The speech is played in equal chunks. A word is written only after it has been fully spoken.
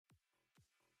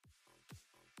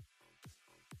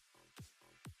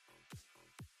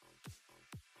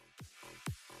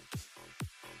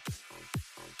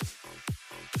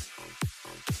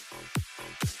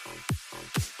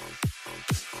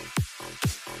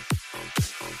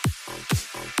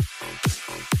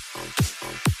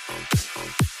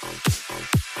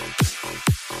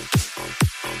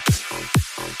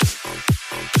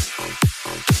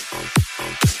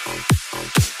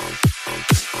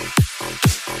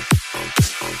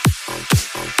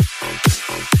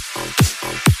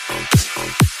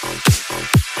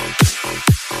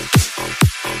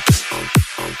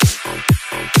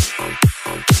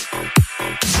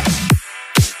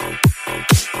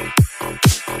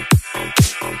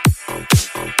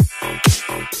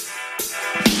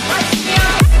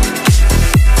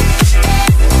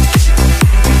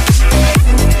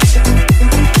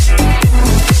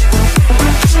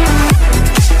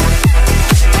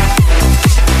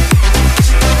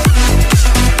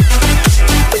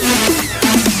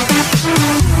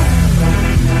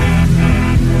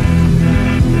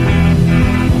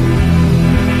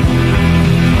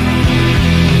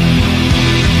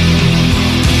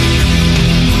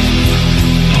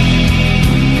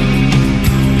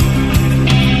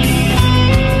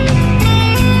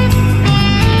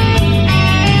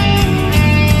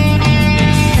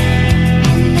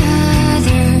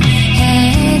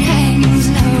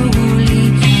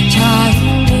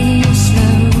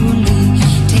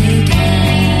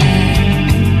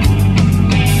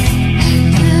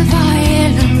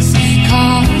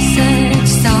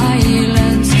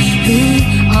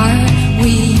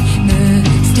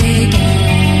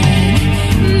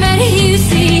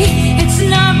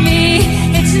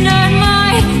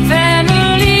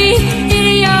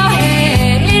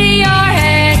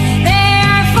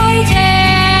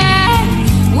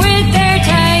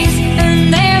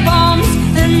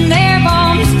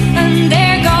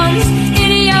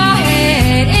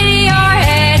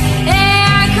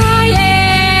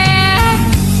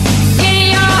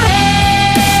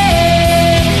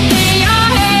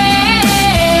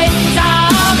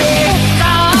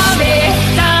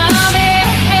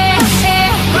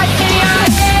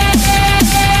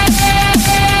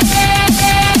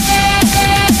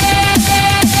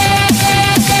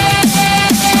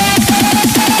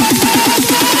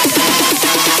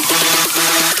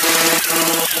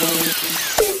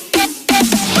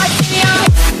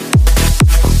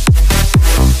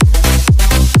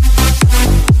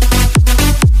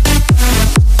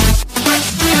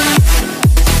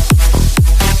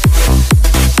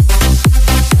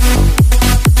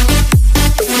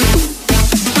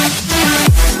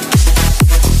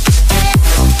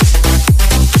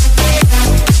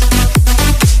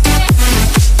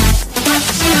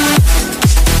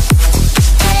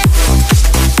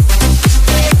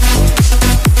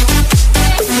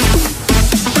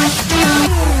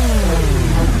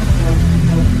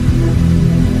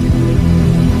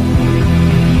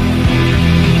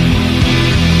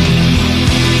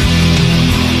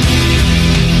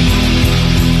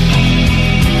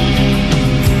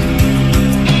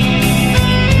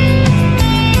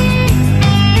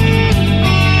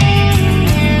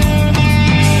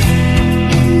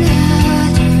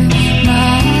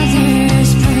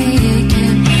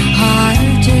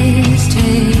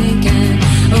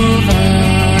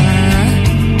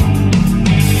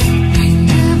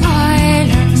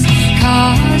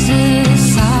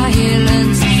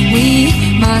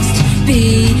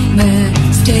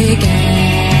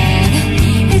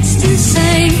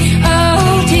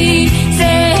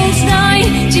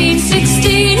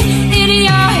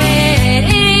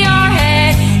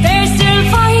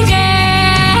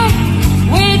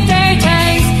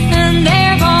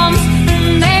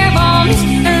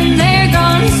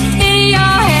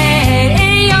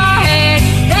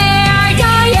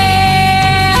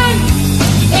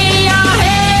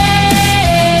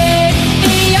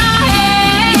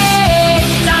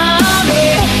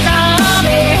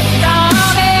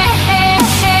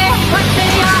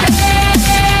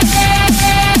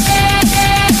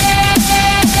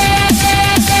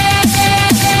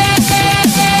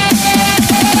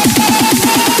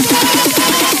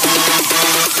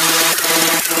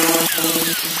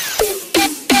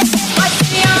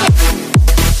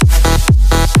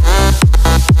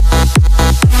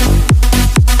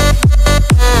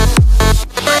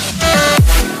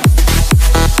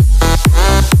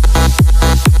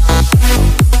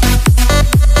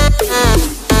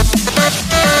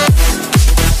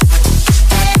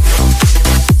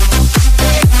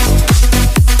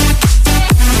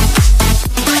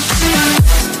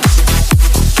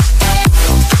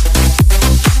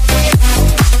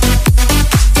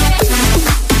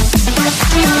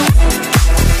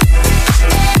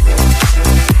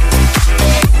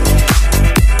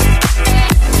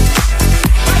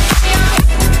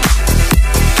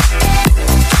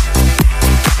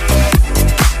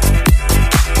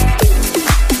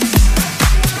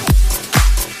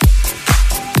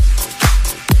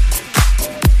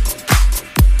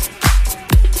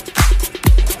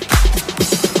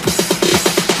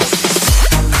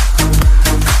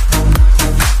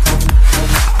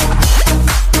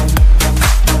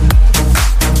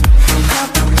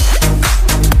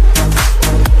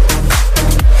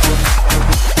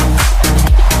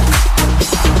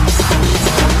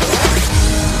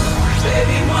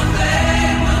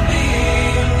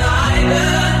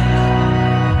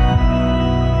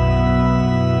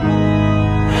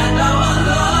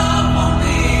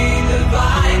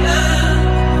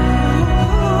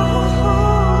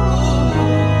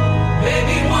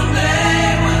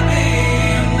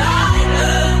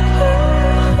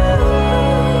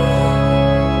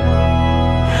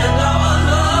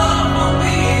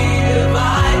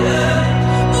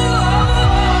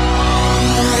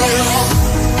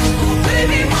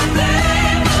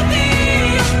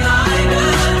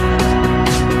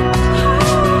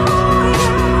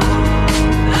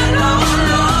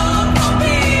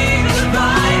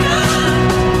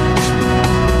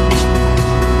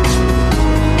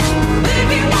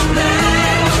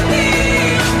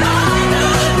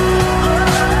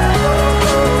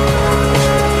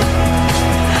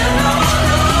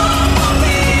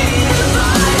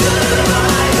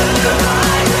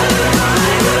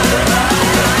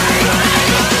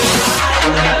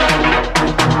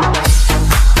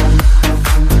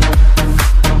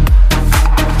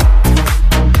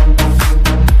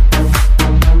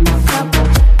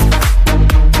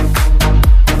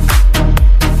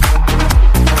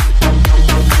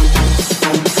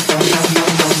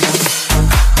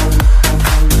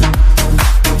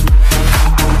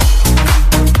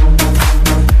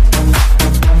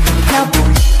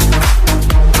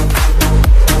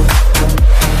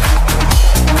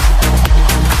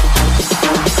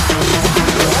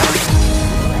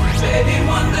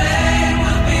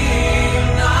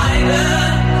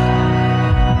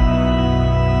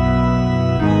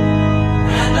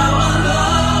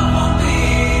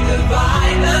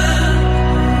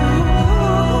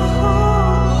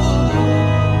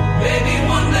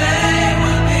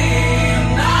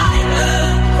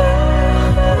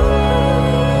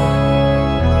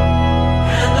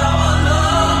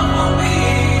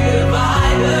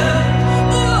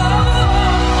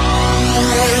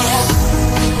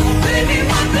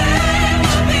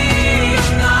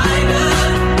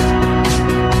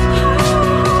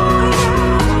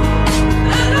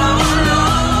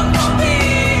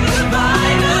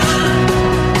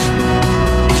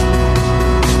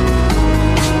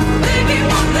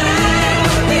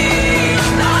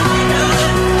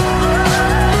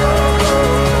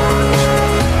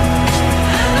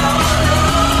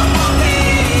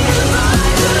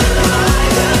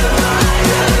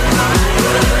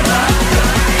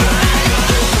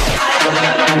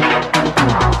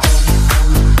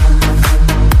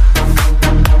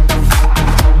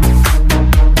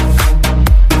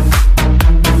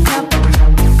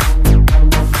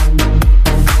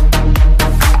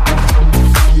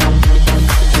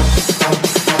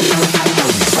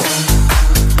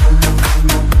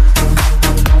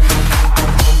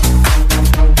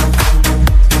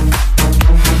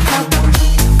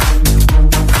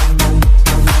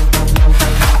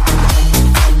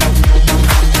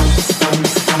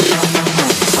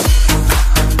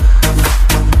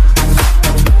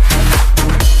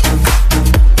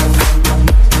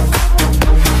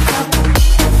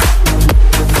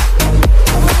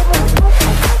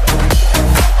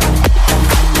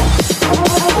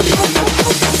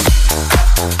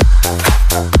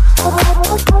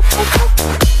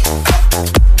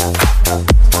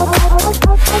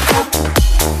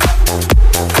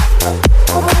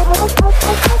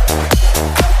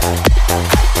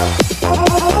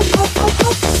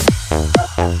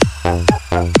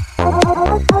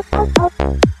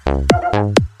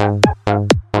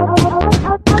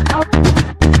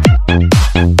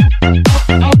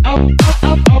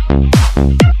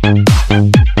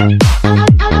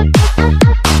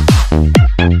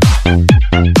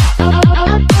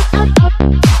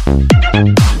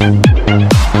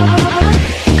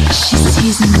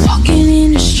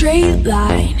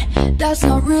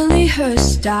not really her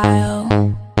style.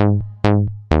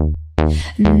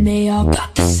 And they all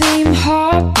got the same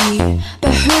heartbeat,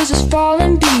 but hers is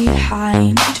falling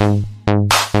behind.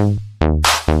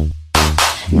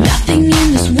 Nothing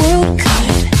in this world could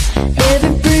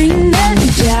ever bring them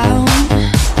down.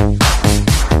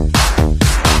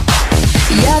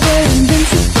 Yeah, they're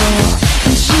invincible,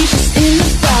 and she's just in the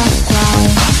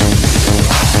background.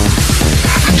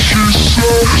 And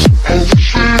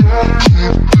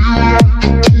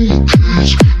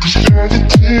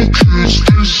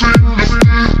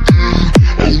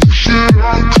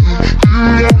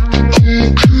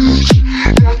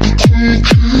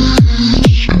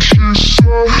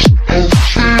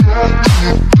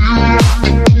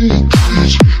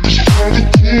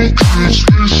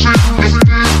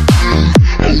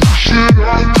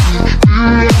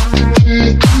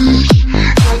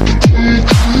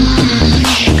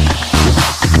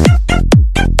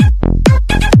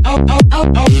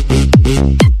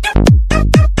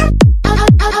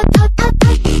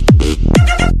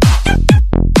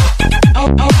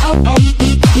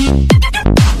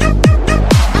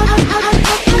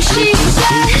she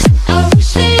says, I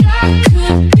wish that I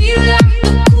could be like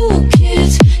the cool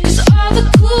kids, 'cause all the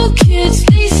cool kids,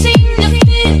 they seem to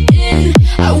fit in.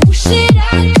 I wish that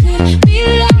I could be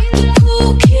like the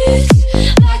cool kids,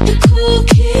 like the cool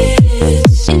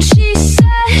kids. And she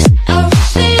says, I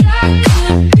wish that I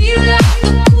could be like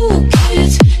the cool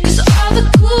kids, 'cause all the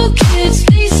cool kids,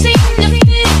 they seem to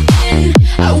fit in.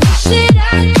 I wish that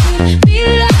I could be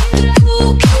like the cool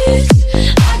kids,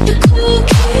 like the cool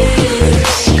kids.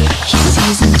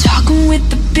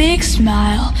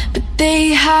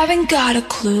 Got a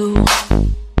clue.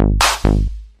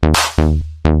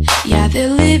 Yeah, they're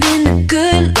living a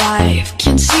good life.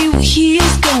 Can't see what he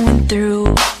is going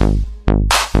through.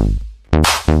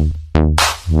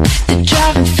 They're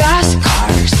driving fast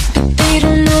cars, but they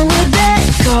don't know where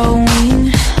they're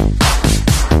going.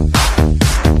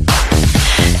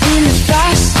 In the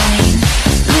fast lane,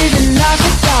 living life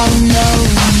without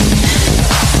knowing.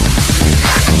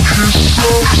 And he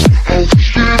says, I wish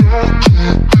that I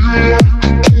could be like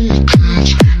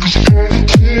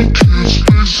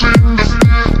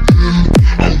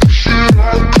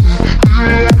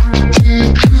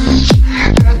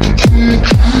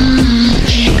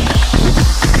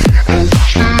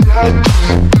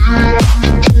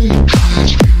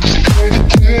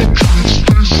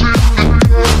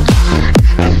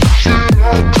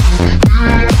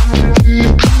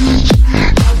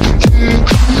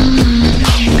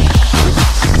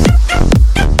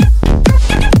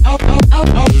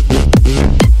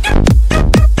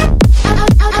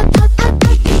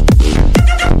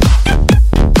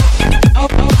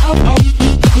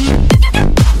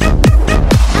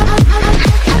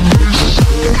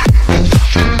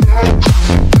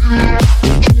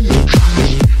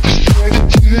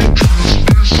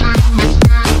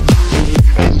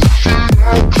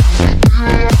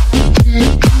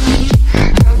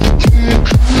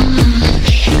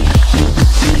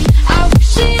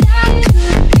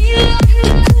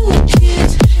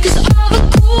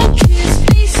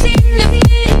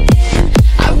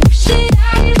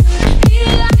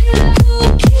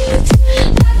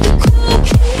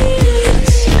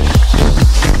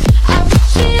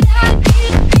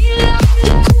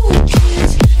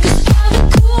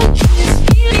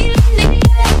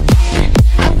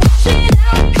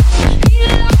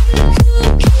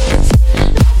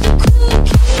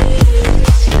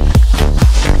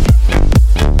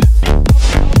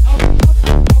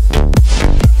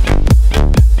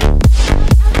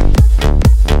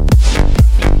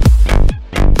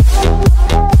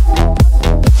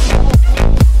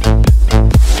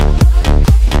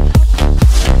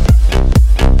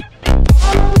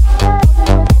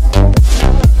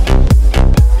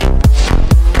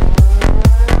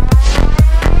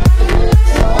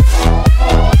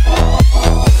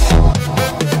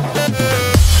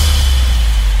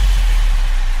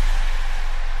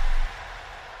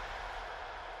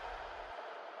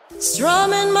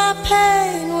strumming my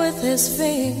pain with his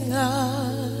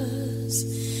fingers,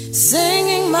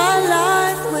 singing my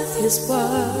life with his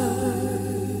words,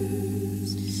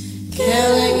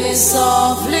 killing me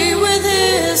softly with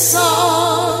his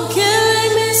song,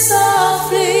 killing me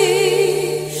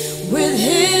softly with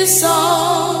his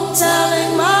song,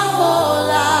 telling my whole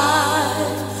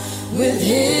life with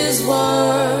his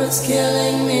words,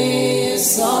 killing me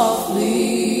softly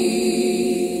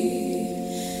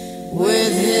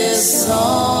with his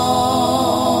song.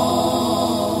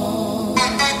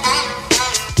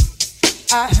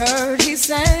 I heard he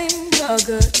sang a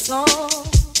good song,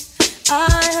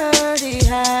 I heard he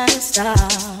had a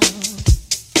style,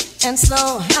 And so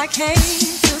I came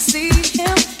to see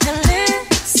him and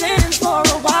listen for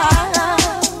a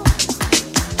while.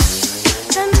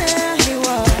 And there he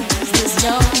was, this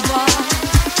young boy,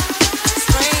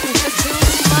 stranger to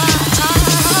my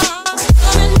eyes,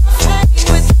 coming my pain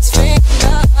with his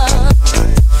fingers,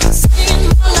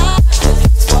 singing my life with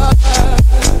his words,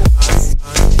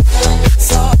 killing me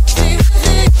softly with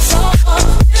his song,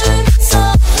 killing me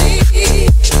softly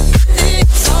with his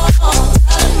song,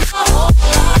 telling my whole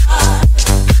life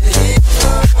with his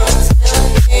words,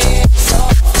 killing me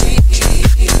softly.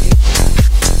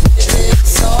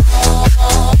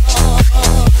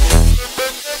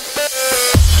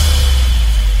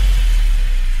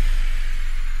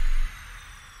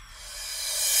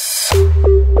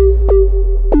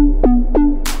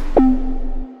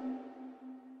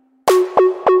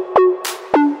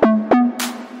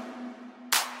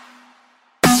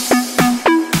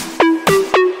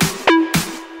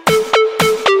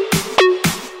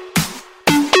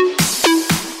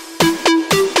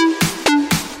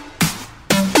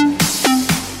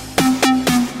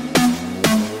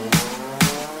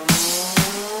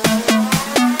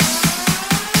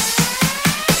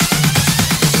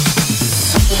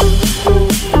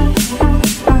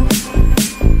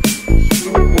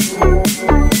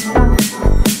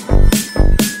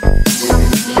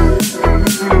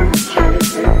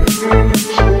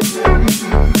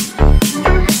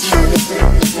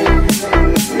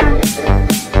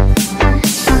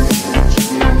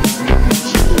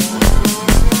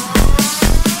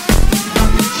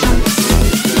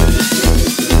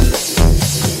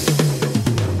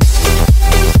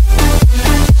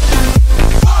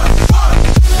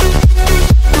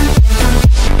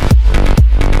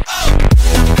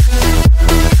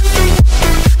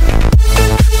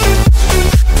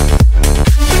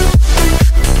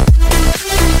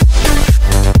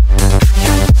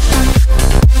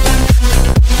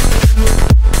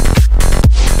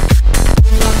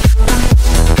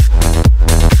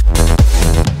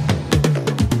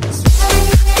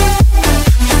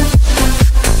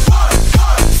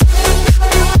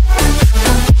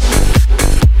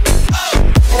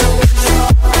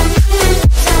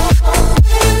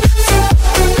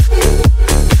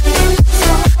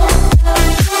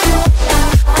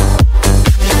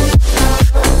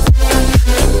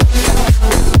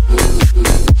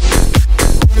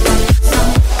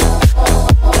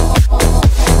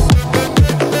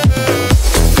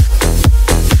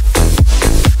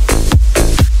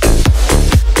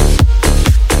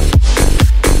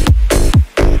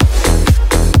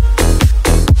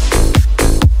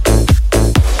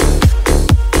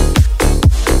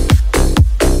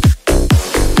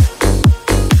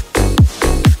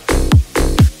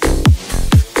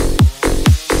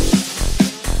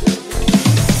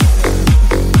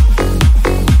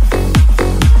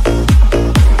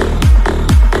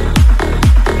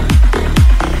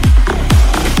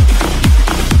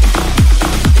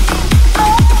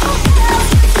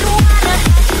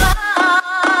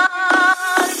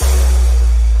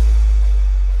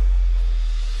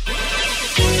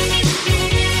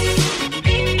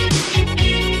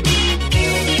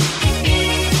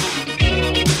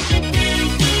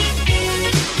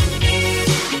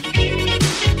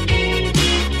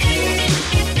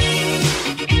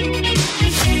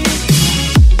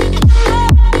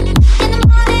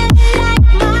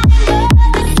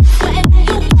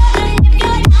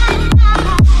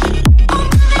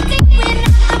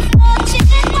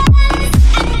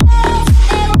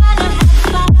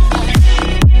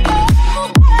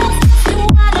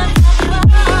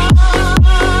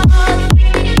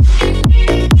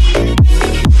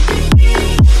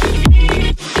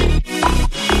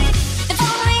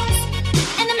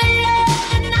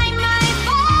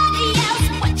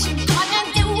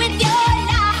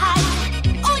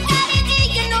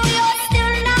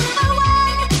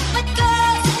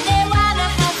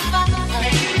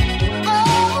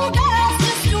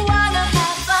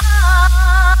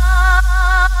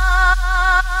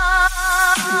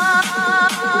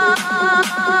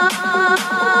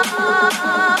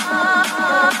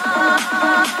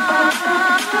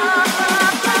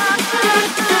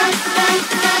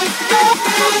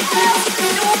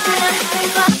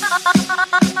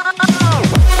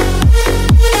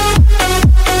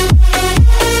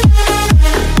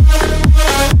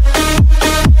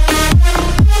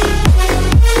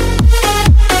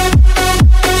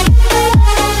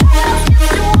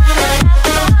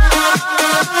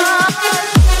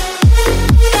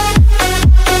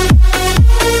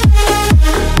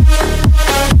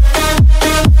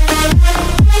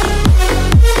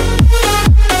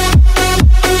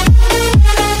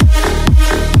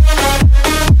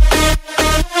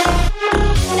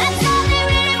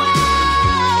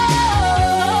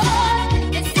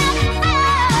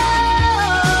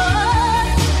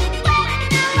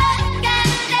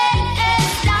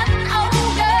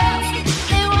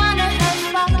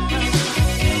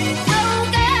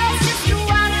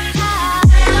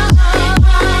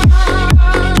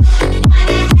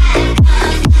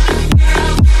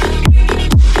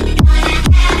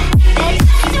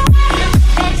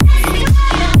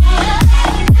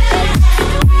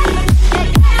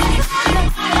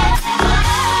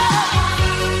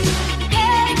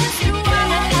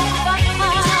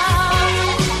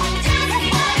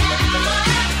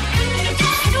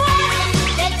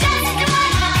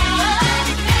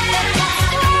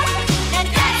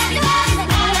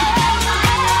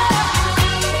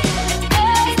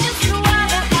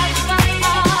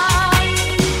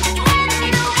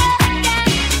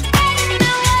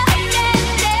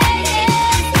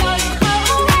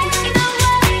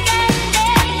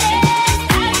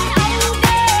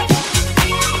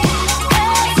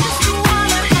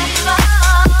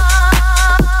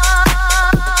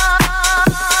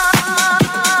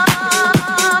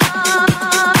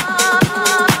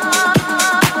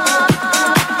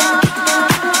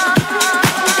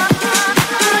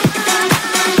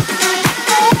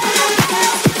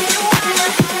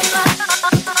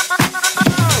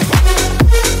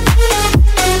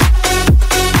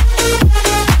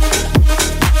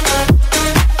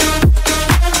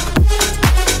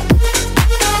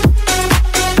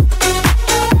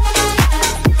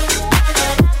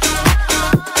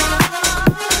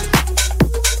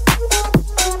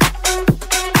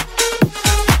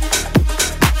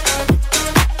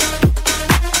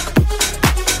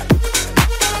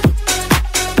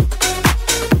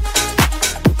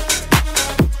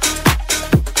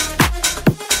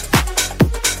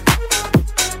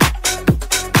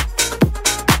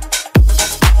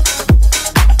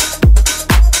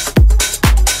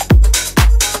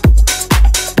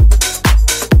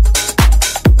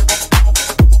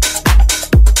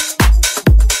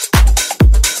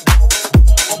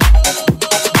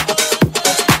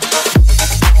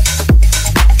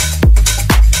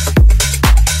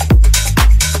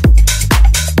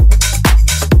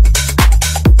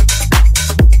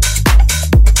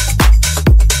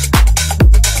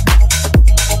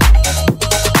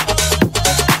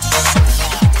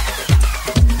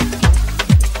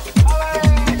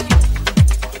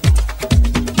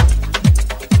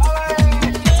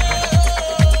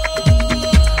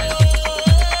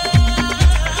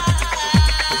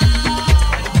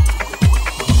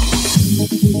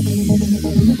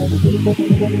 Bala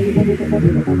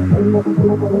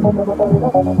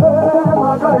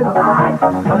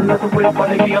tu cuerpo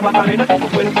alegría Macarena, tu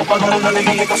cuerpo para dar una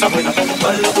alegría y cosa buena.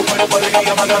 Bala tu cuerpo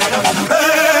alegría Macarena,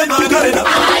 Macarena.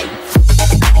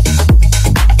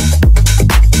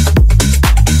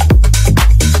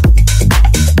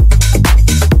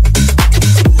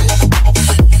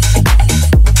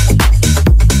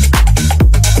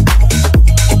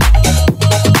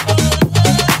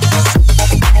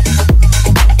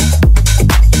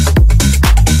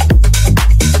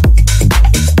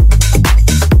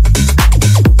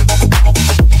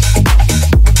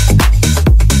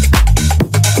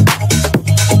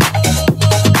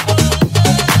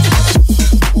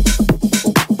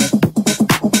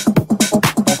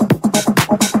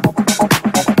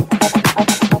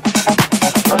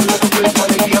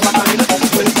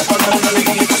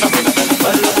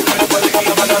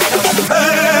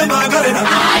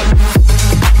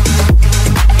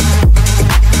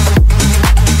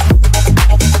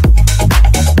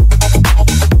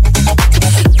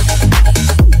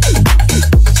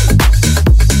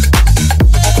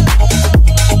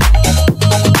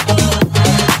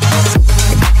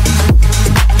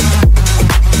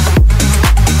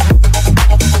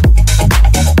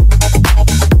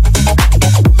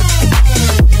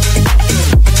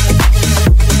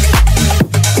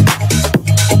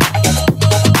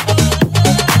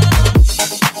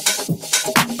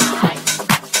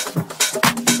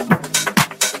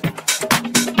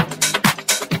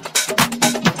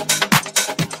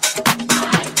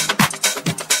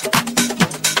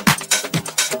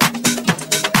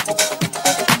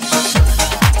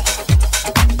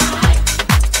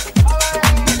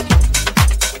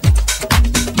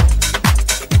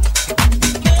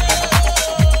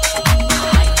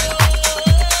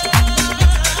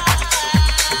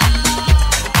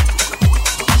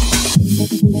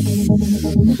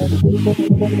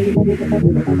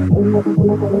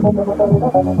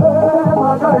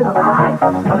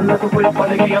 Bala tu cuerpo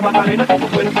alegría Macarena, tu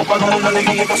cuerpo para dar una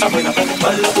alegría y cosa buena.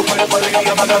 Bala tu cuerpo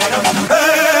alegría Macarena,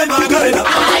 Macarena.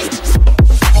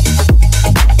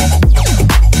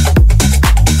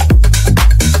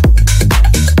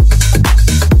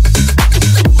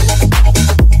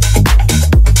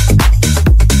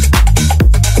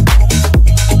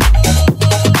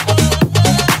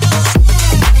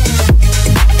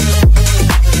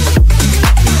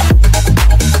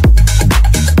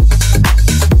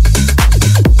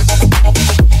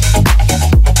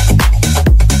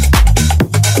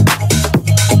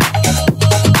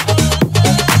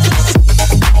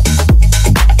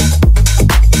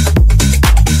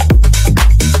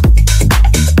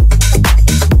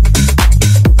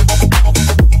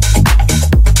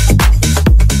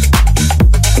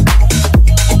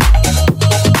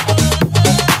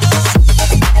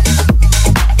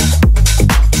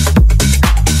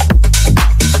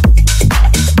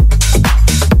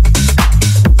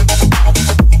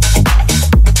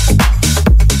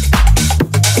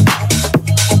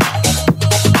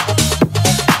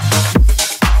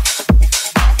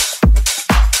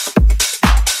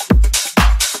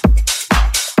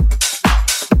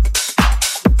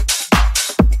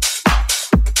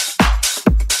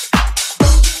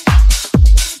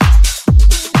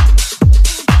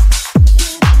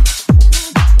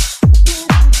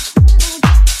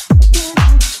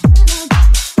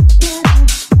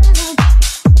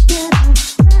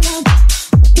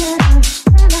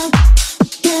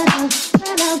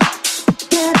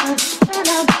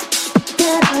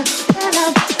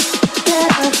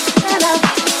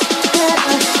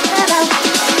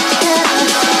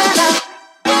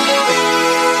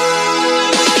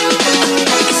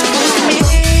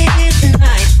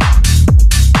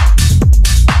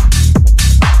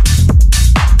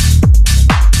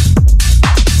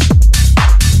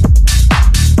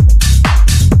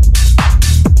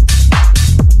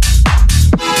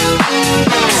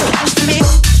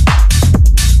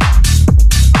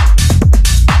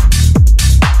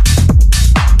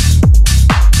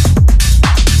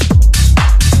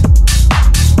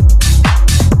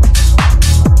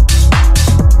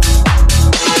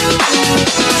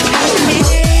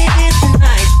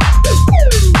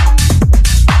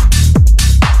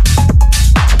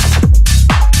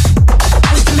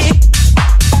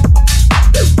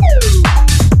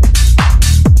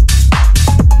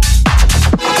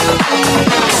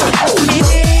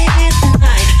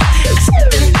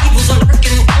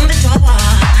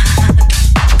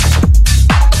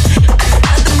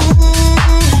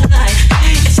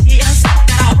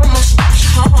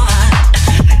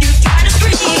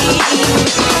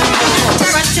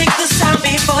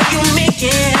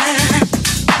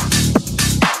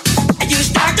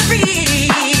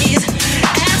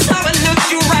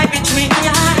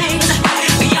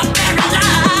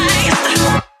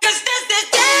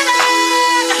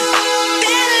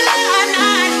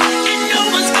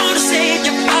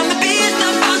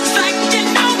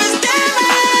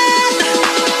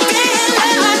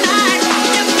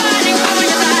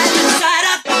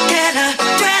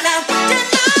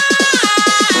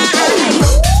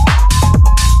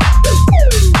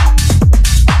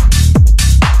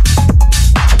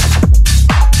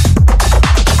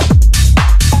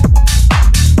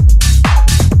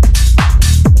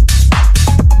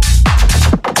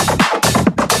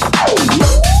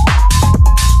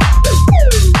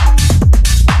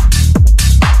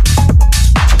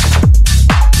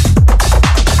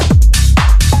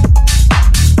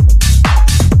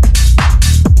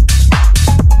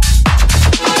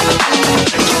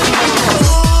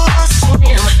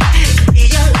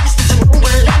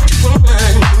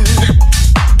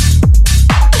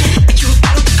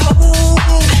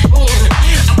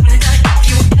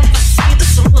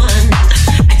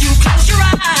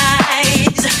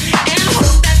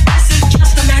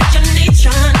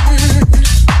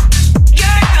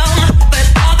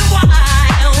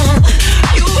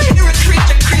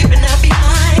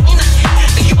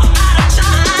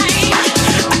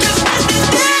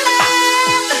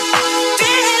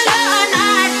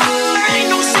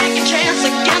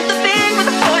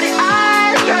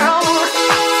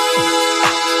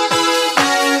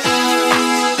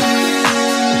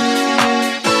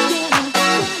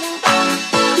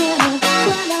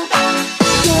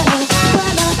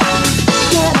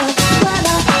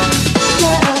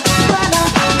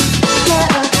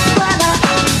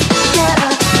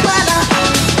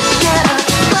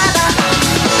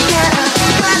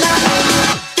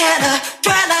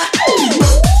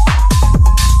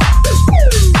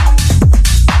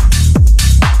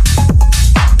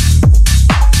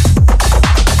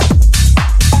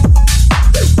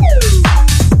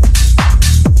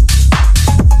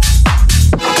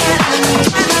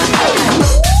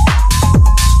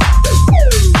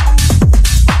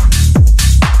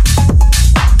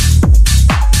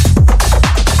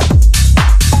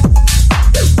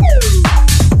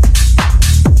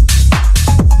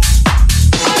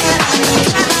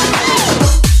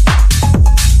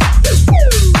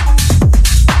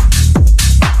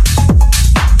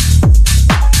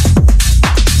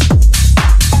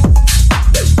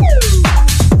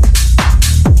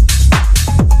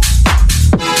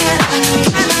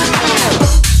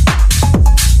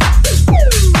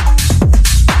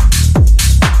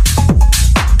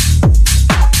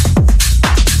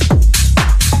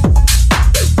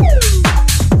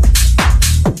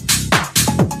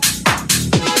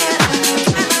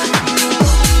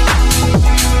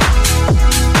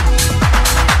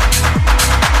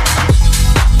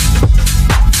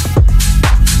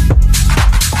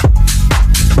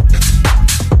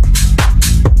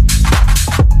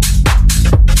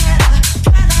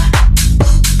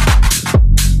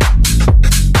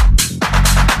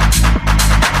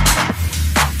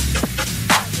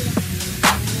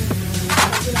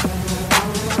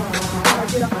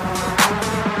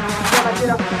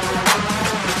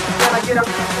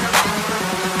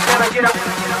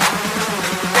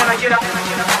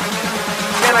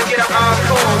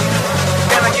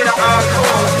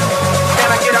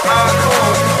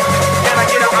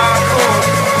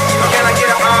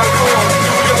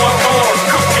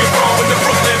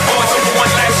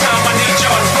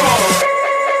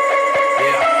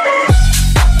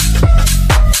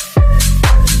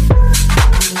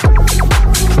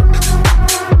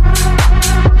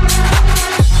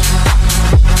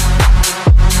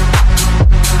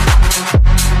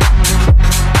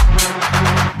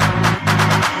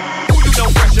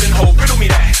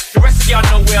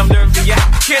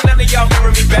 Can't none of y'all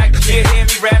mirror me back. Yeah, hear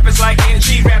me rap, it's like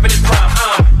energy rapping in prime.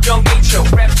 Young H.O.,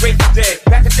 rap straight from dead.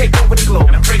 Back to take over the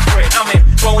globe, and I break bread. I'm in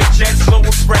Boeing jets, slow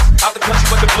express. Out the country,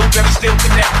 but the blueberries still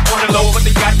connect. On the low, but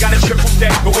the yacht got a triple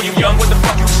deck. But when you young, what the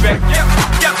fuck you expect?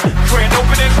 Yep. Grand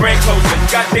opening, grand closing.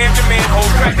 Goddamn your manhole,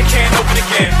 crack the can, open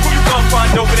again. Who you gonna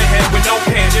find over the head with no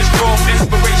pen? Just draw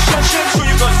inspiration. Who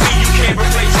you gonna see? You can't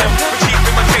replace him. But keep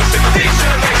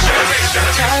imitation.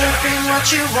 Tired of being what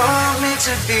you want me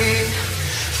to be.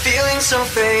 Feeling so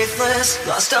faithless,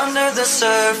 lost under the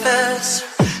surface.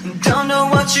 Don't know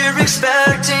what you're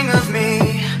expecting of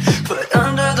me. Put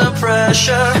under the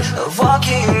pressure of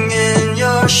walking in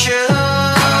your shoes.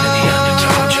 Caught in the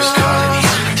undertow, just caught in the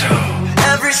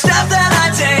undertow. Every step that I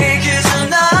take is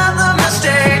another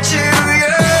mistake to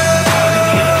you. Caught in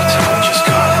the undertow, just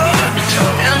caught in the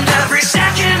undertow. And every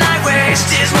second I waste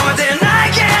is more than I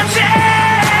can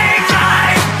take.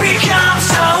 I become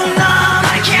so numb,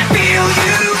 I can't feel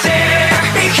you there.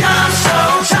 Become so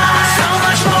tired, so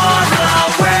much more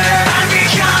aware. I'm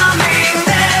becoming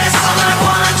this. All I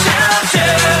want to do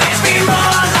is be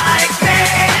more like me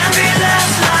and be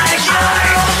less like you.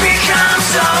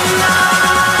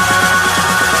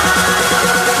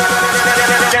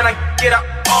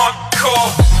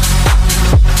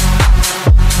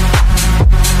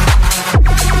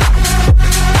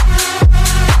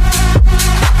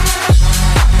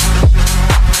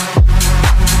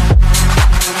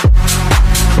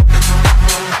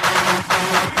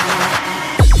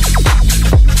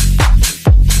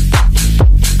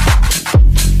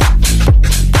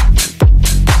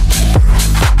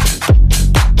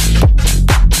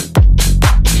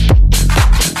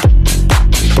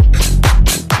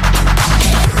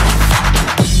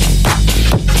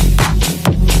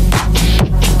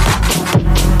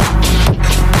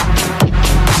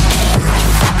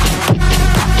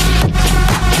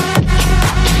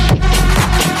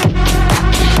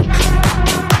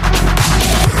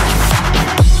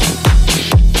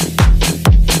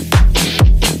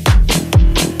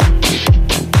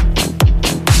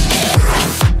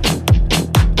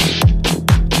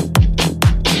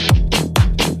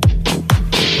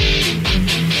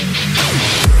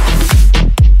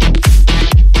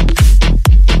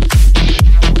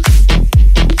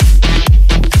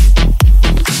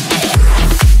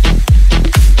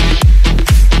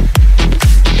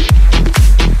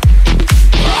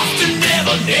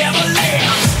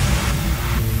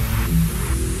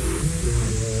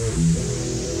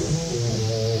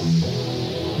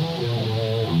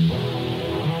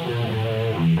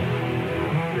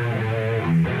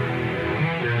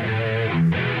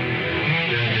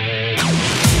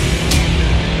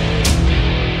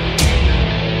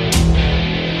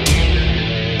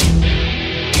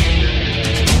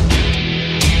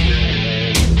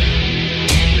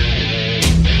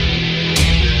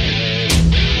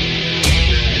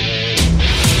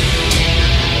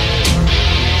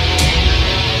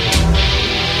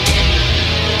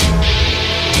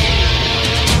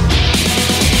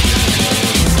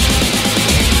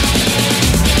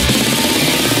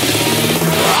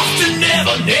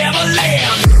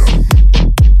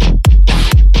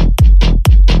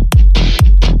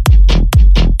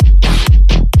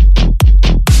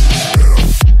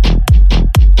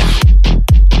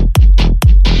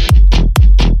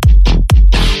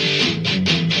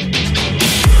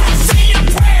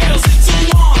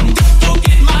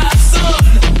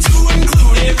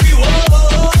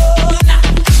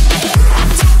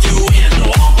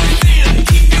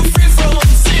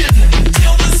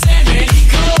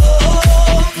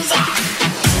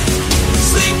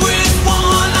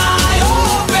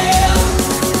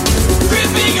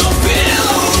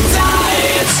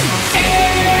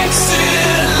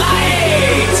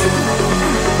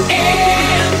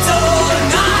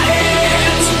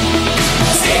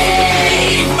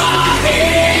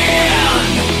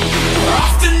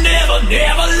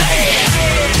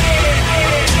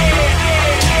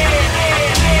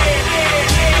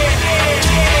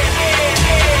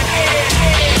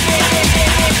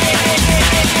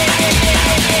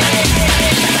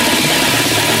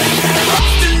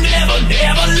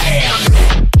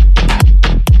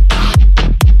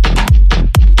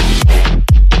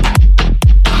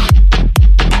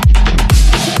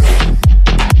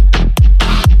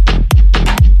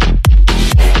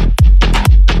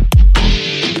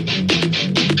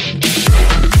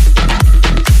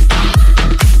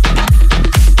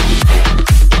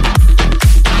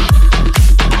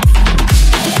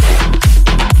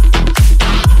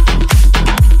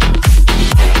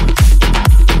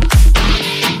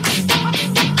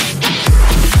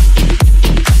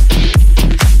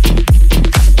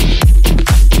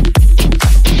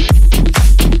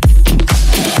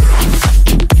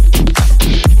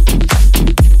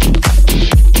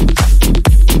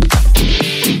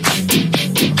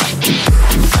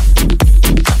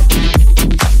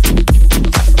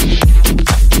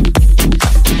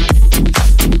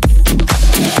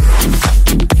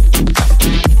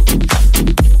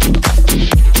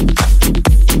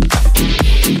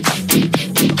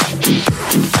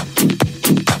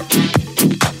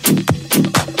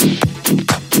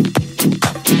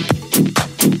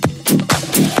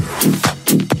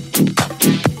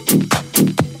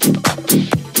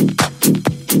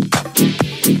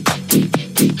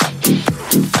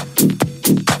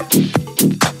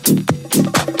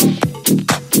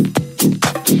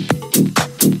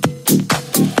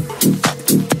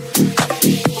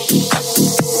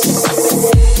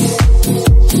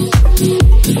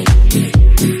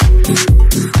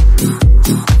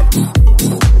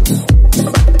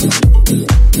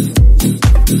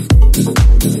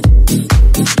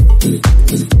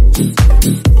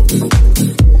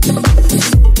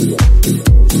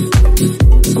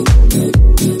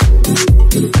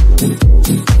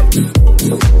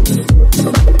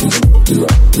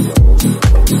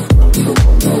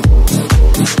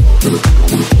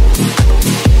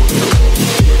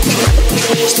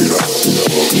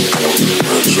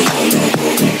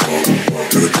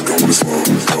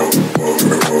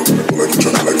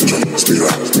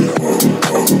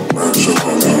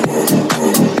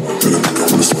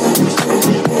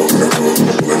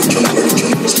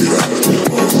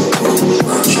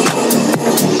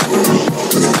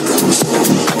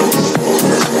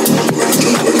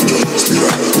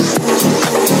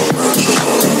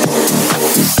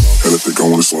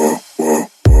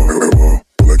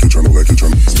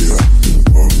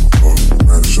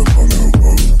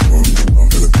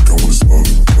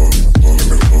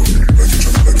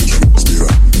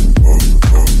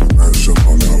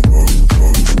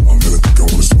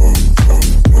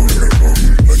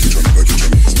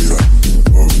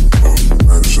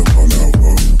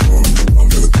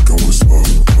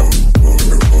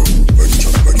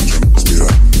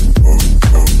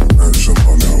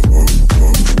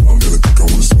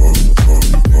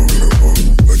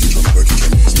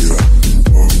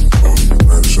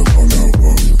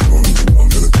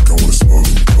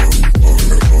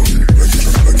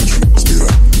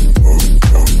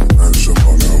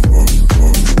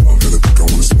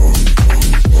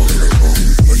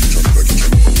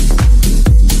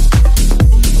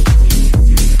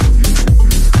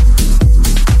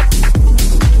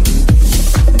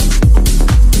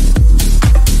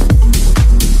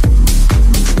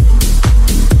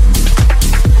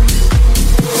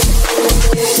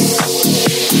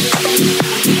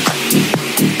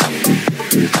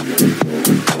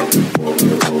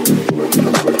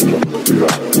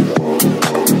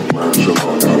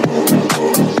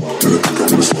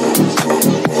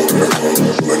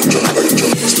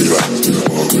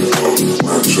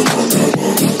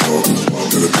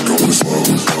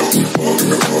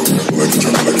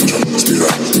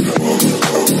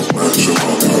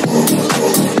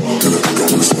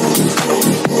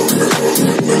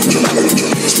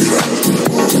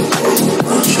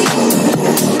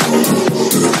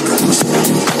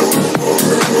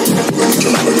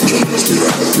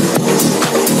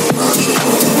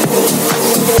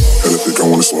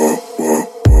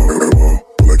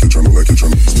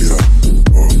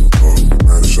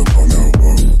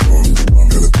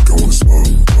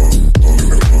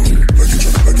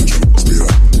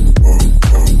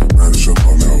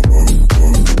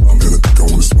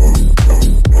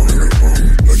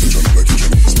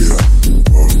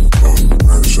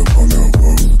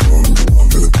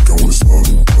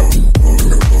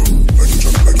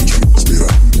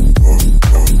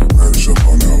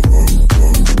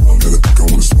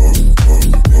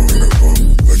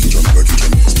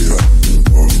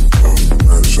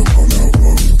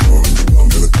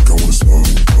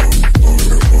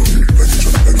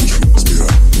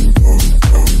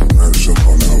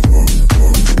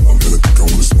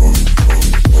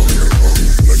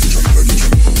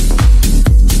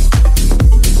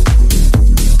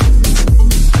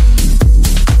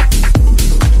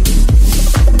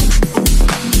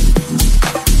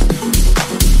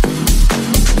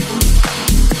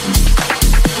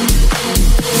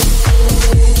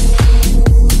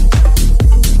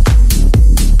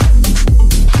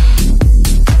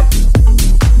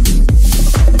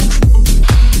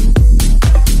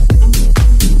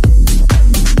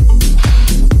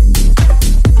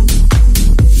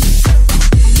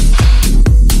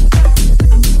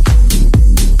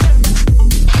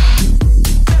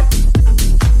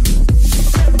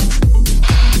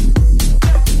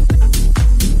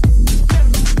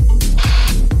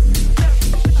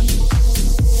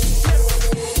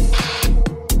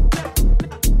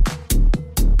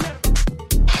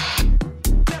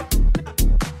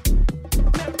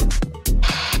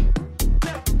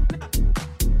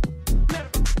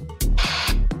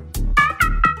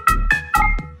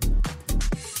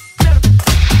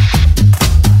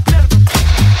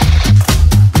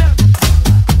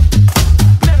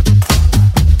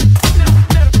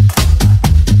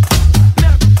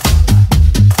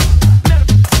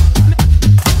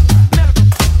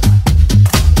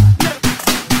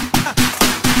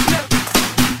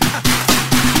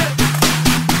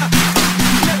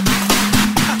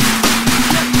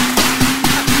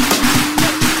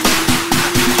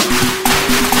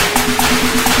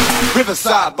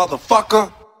 Riverside,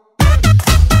 motherfucker.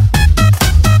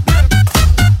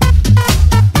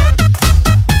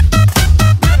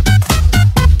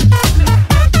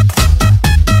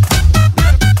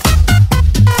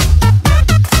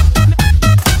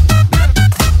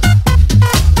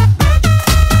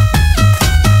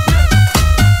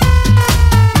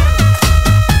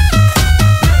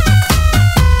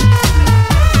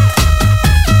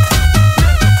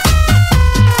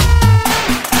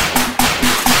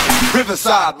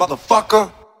 Riverside,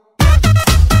 motherfucker.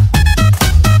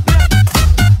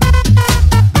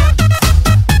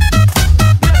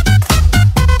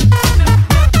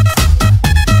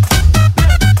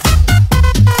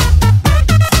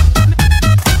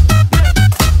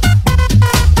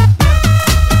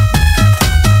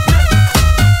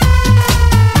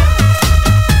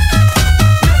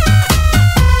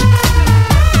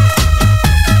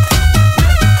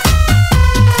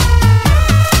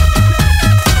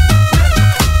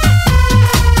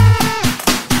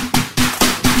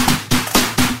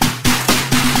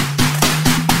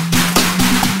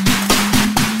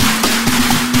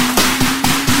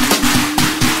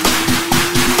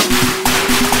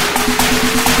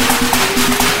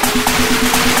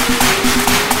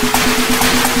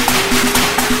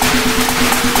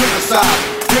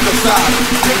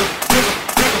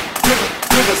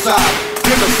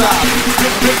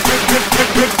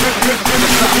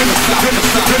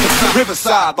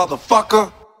 Riverside,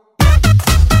 motherfucker.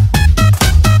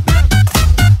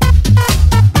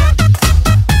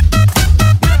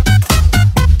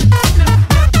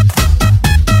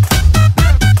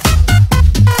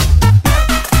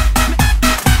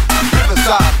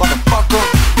 Riverside, motherfucker.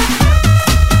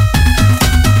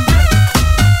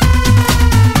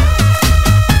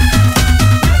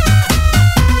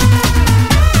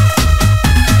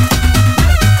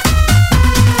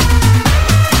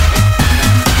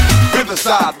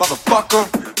 Riverside, motherfucker.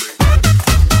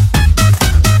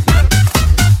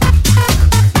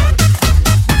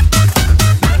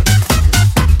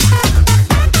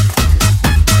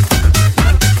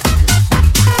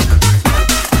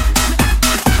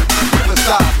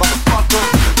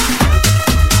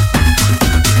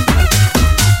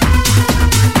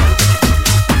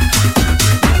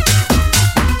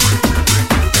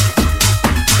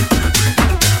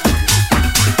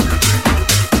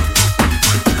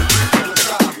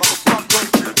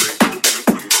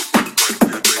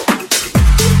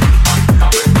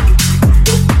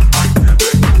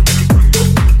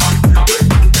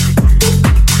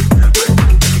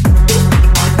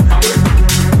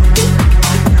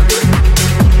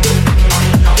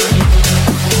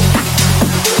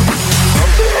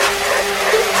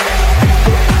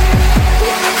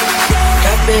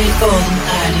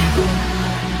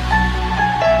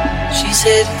 She's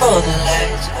heading for the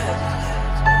light.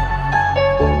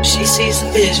 She sees the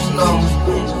vision going,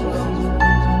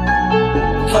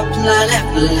 couple line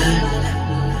after line.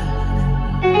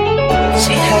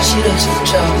 See how she looks in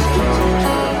trouble.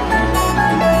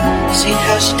 See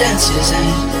how she dances and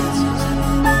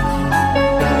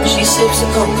she sips a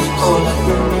Coca-Cola.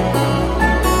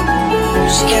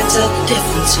 She can't tell the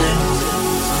difference.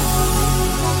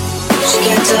 She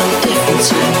can't tell the difference.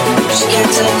 She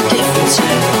can't tell the difference.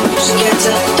 She can't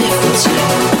tell the difference.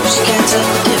 She can't tell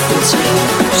the difference. She can't tell the difference.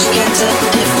 She can't tell the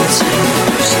difference.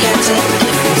 She can't tell the difference. She can't tell the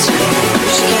difference.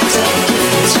 She can't tell the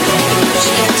difference.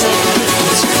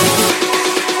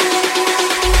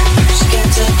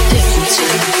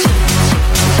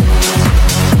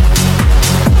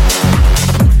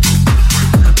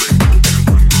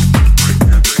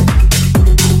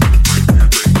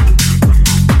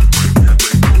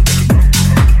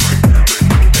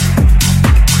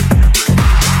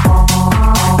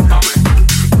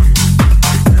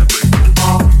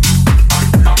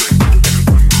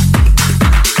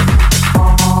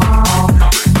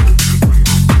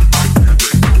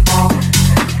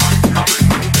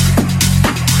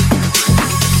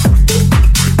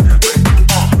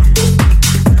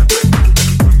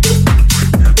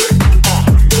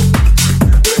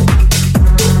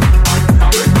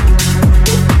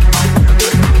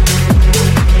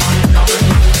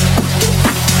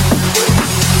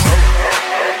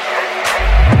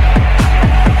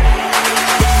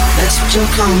 You're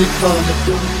coming for the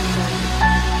door.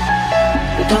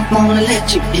 We don't wanna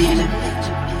let you beat it.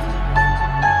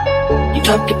 You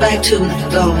drop your back to the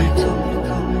floor.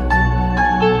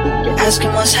 You're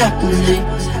asking what's happening.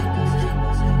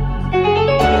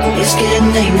 It's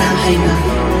getting late now, hey now.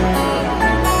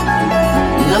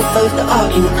 Enough of the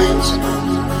arguments.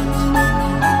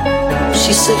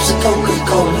 She sips a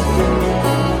Coca-Cola.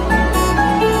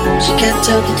 She can't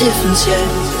tell the difference yet.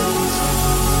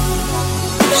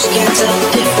 She can't tell the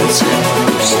difference.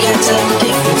 She can't tell the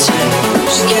difference.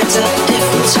 She can't tell the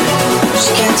difference.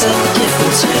 She can't tell the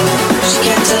difference. She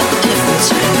can't tell the difference.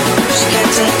 She can't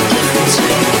tell the difference. She can't tell the difference.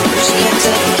 She can't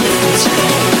tell the difference.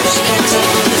 She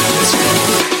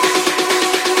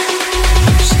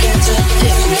can't tell the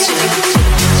difference.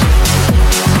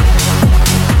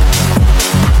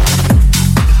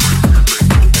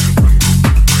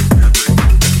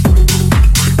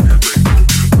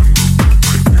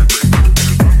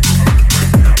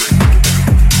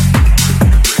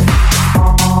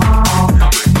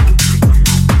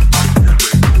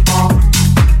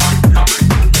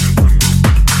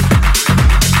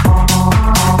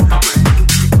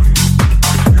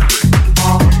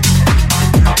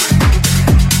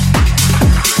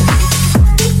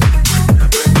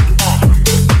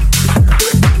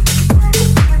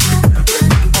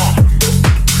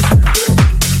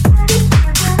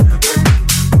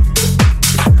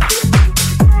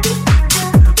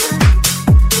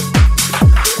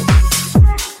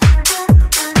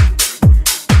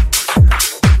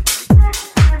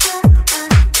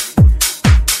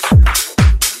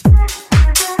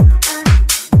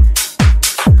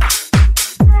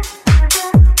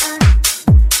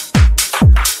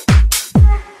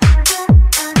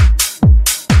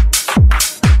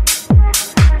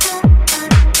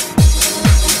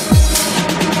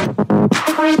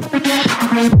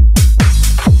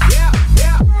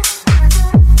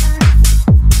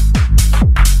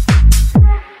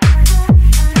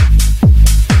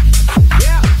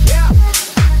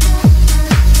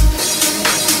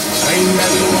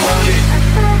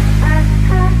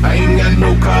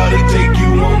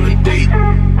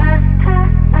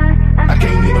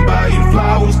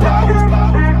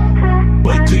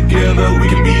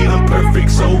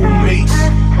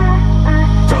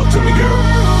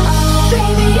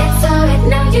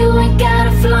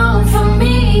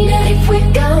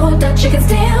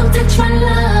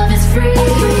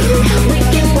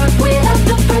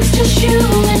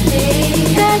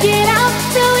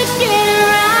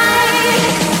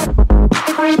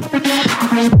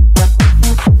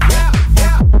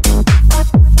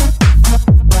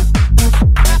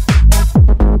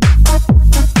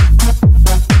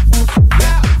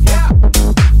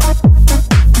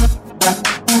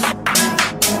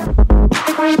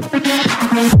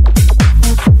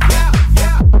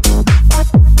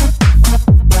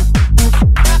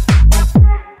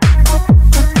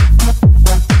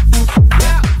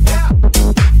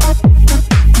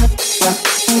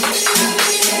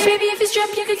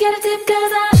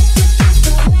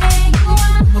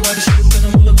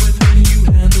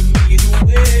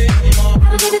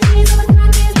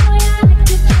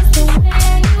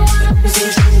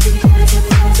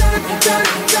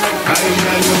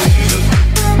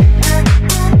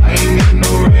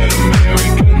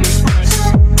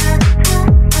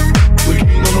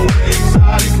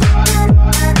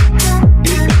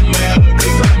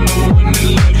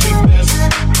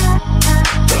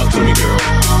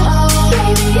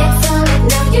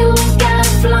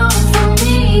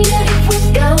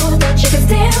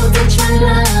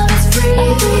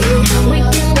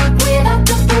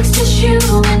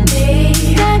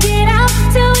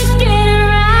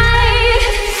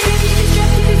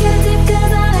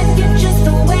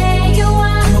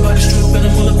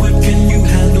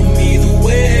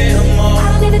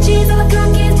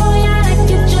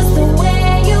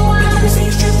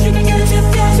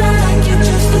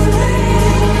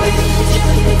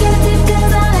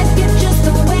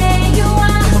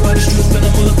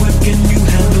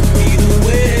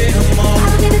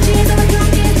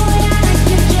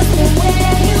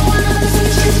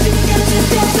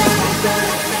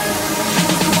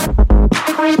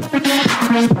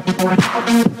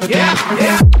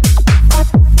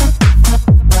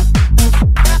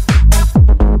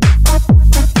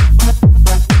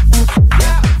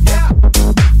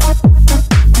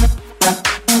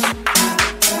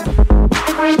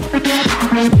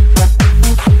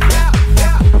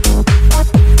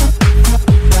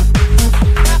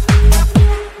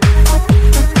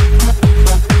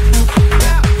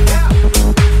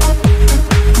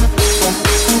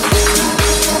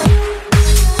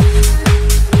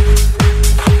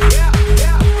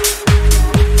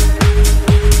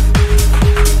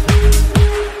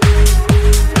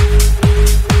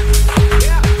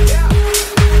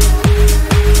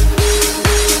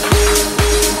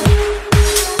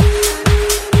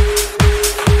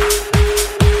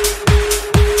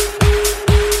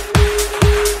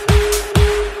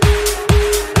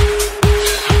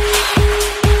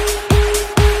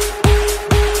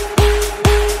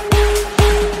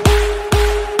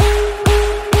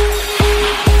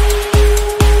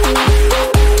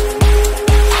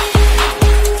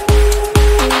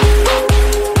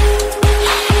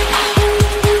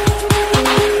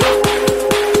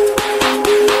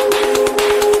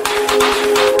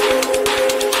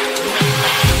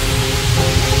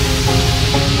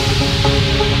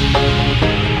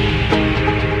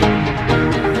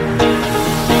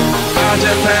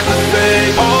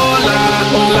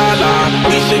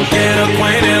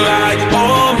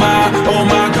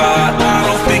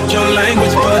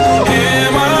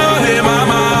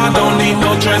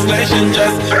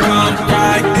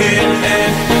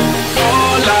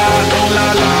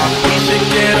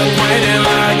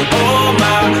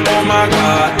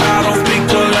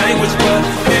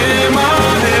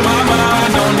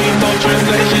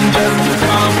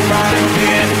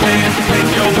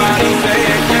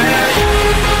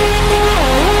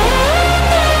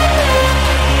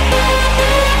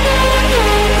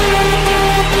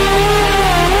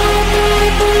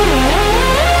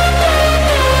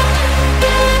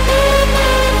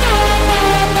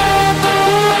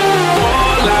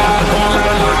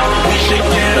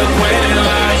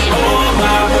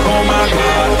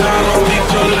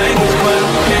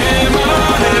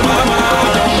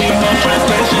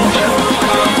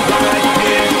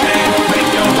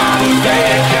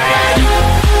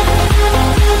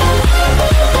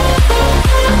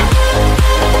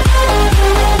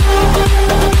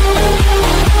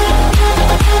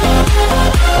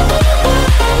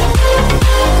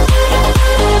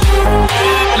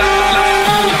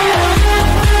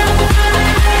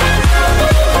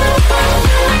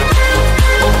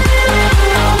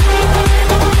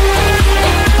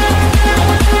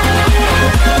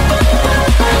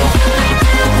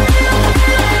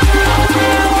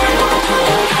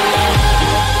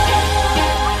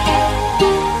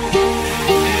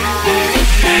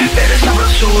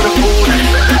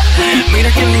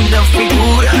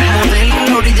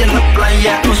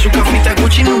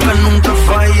 chinga nunca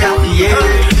falla, yeah.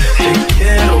 Te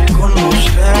quiero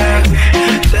conocer.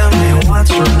 Tell me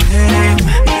what's your name.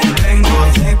 Vengo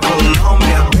de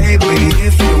Colombia, baby,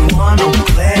 if you wanna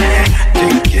play.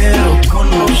 Te quiero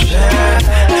conocer.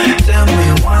 Tell me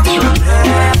what's your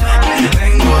name.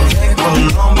 Vengo de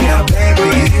Colombia, baby,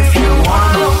 if you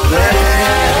wanna play.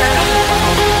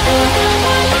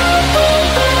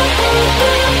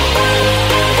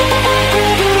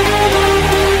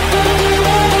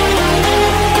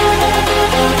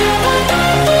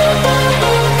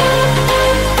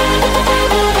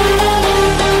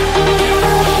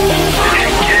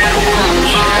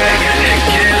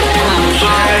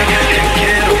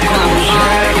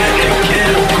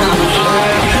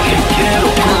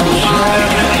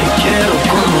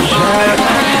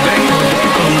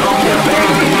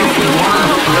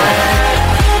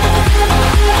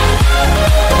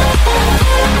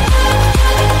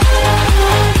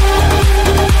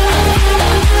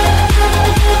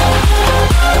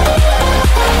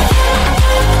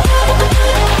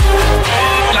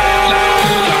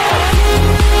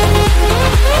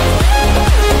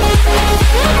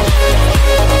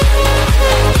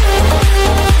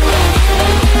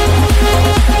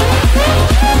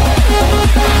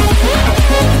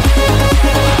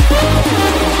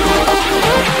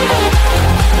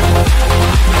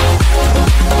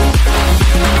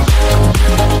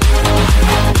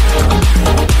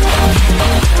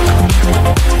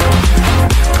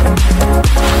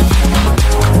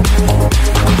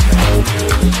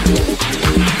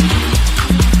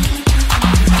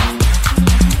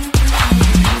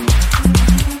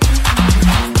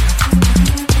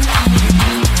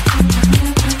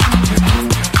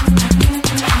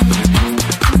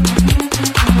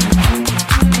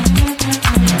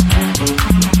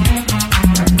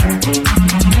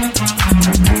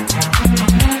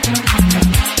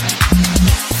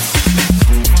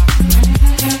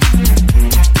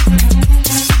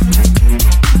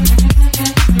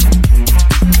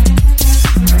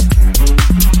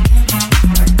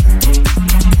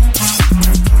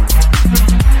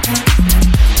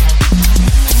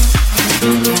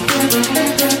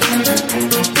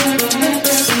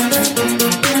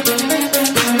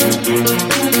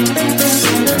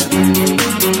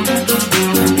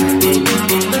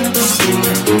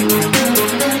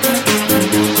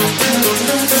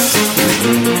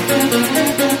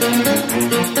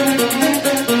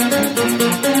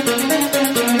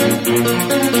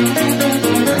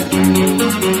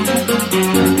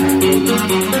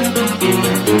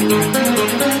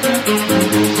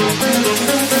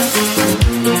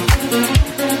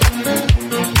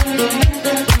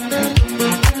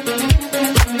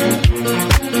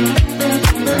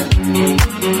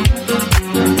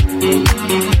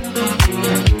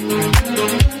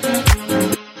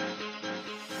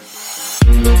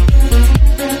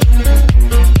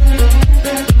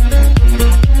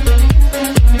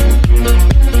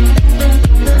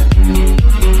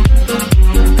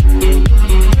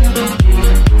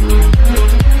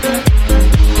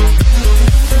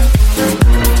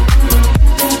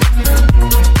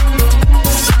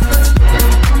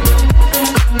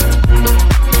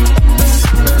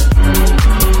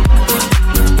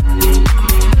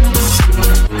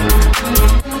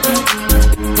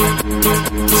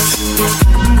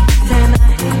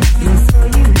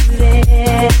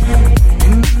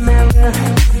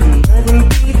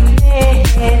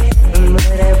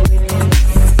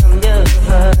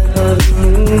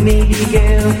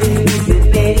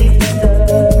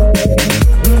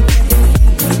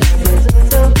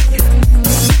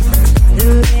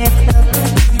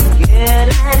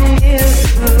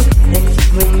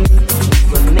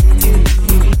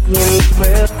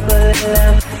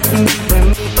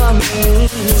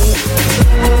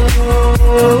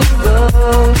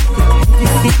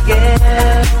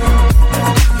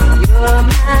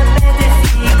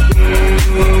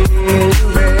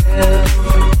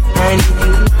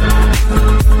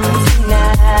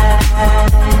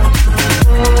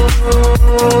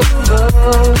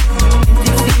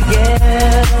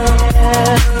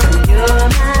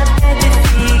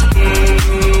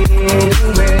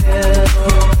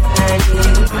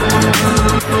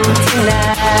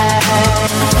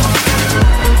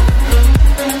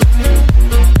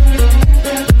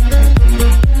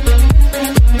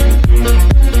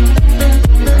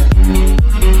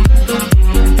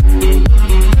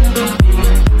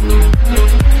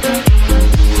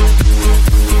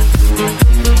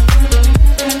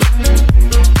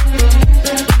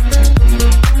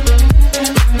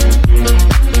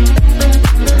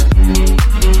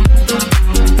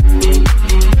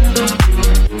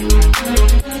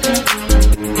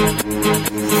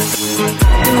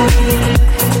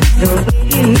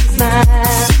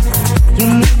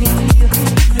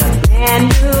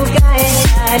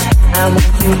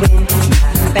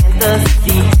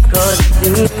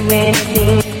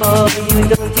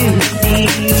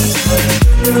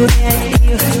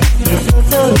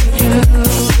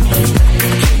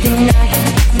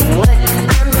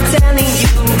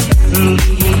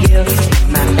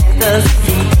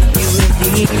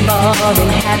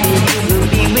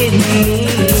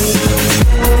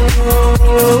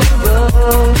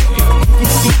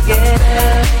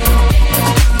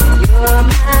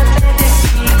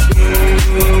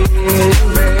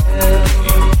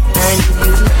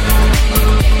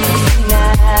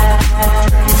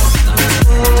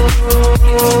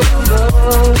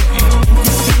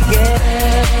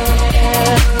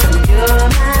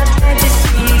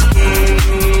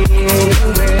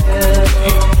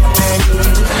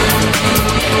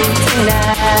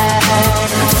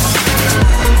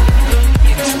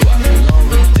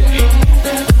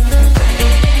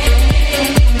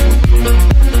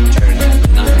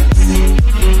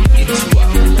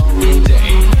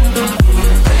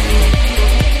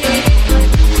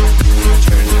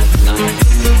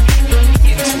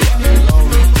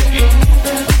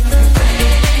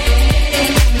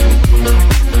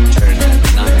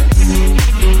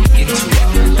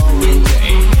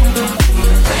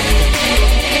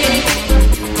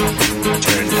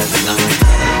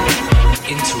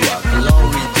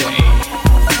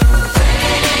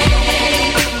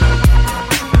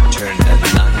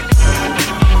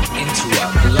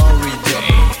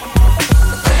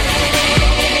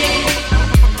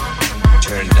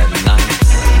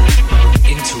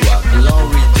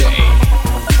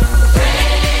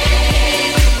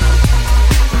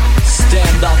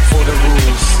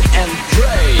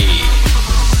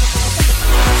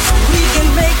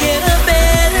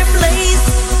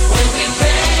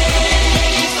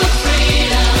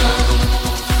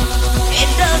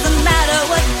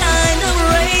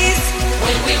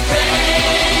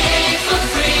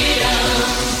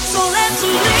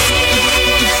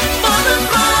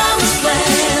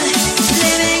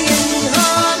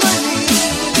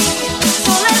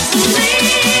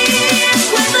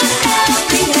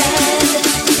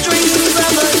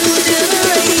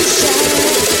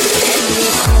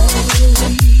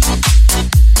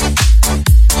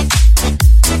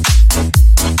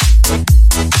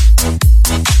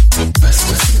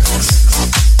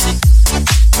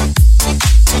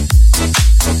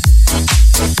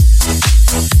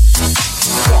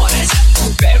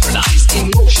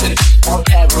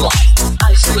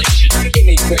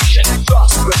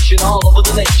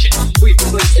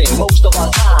 most of our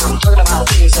time talking about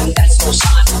things and that's no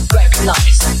sign.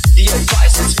 Recognize the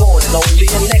advice is more than only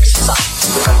an exercise.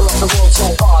 Remember of the world so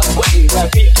far away, where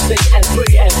people stay and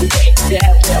free every day. They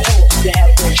have their hopes, they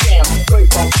have their jam, pray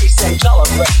for peace and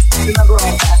celebrate. Remember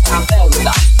our past time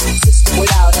paradise, system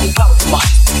without any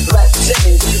compromise.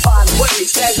 Representing we find a way,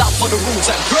 stand up for the rules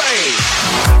and pray.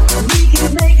 We can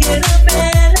make it a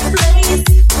better place.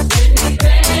 When we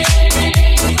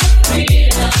pray for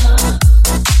freedom.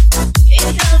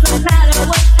 It doesn't matter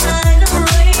what kind of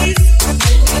race.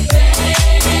 When we pray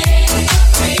for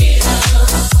freedom.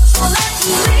 So let's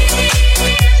live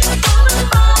for the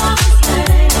promised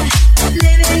land,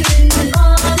 living in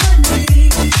harmony.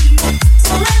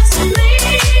 So let's live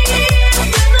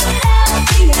with a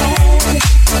happy hand,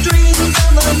 dreams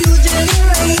of a new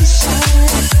generation.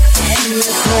 And we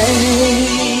pray.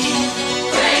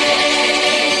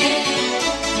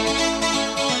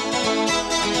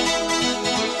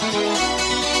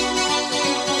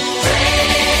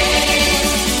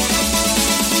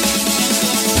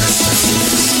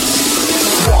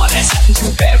 What has happened to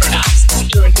paradise?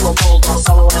 Turn to a world of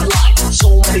sorrow and light.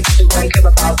 So many people don't care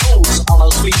about rules. On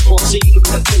our sweet proceed with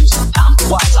the news. Time to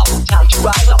wise up, time to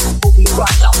rise up. Open the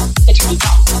rise up, into the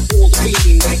top. All the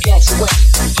feeling when it gets away.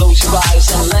 Close your eyes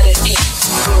and let it in.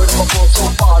 Heard of a world so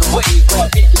far away, where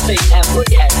people stay and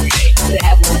free every day. They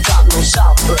have no God, no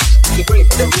self-birth. They break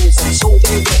the rules and so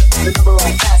they win. Remember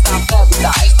our past, our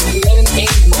paradise. Living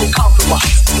ain't no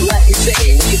compromise. Let me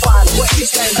say, when you find a way,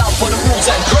 stand up for the rules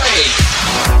and pray.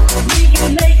 We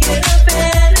can make it a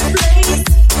better place.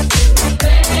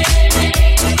 Pray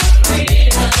for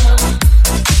freedom.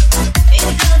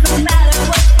 It doesn't matter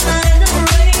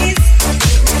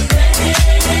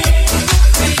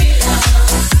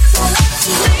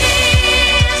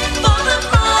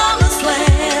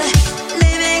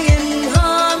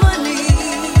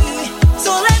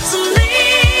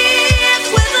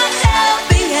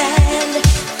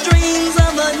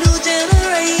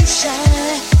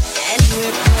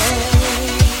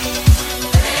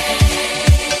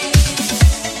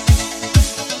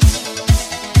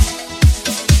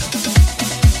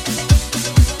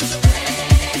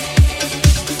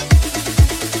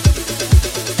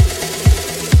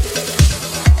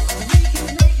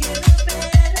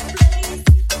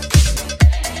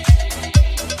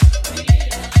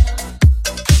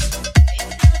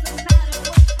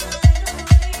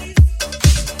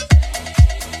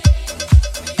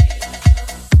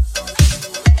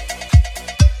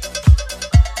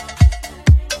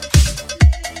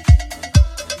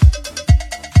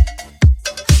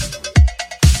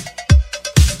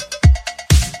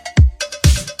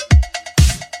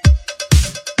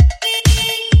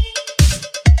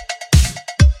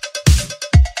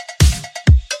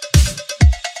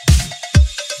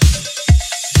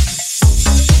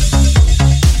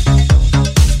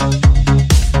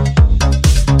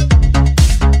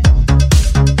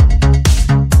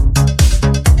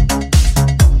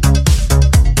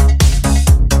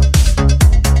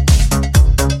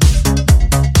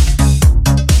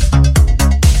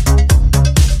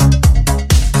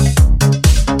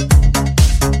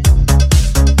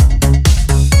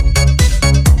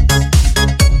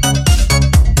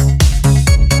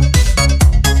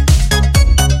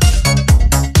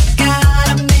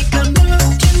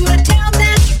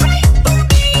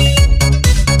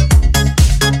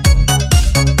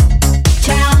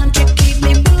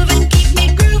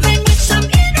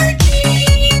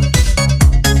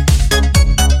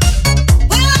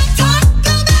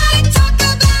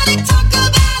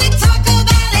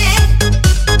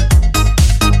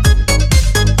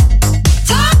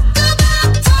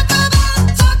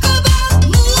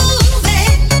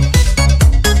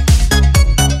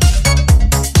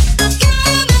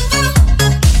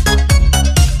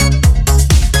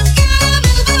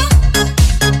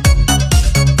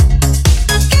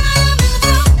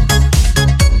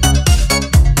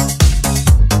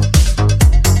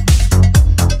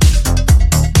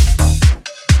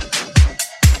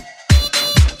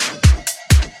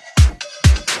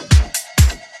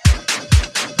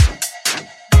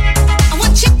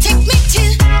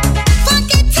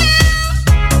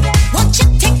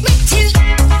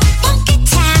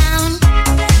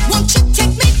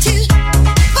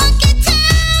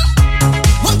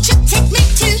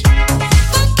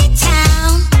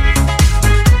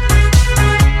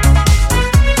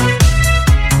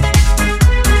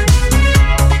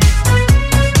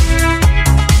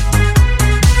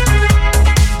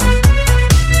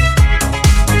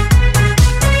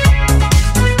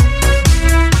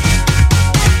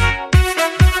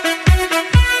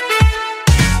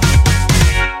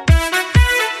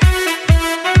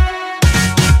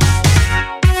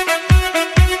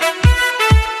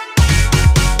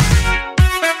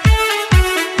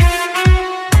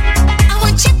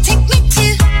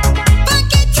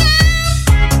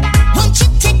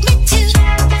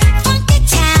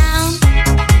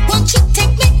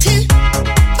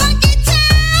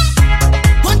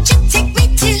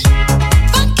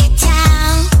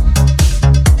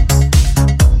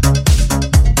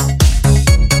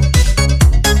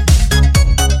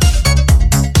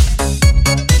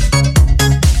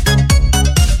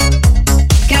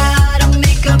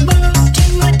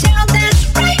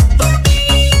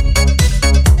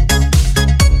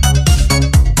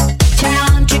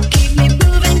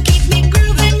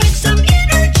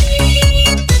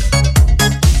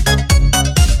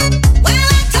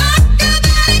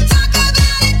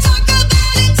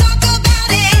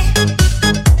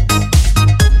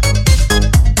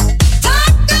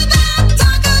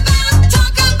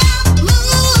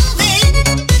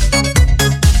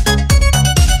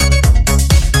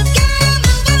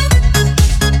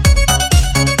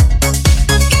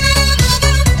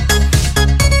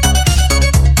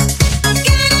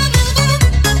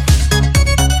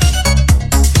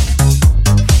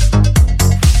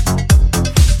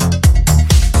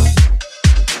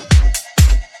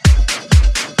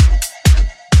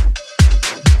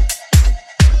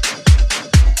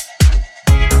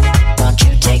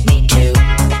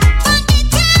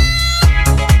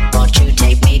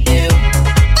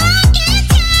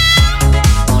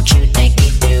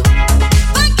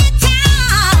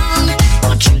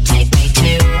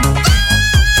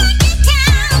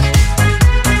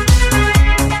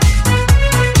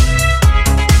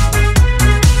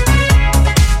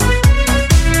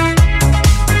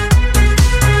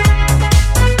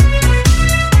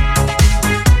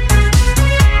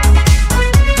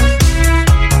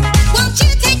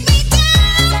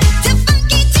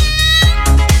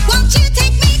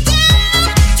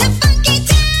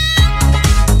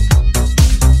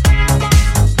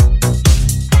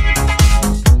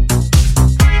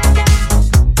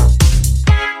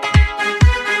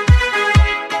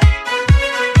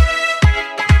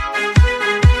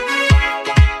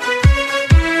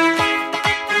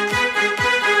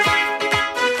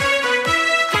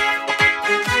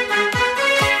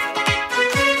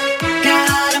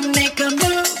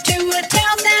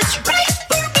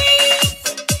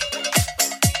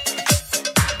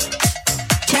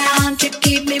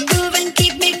keep me moving,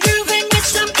 keep me grooving with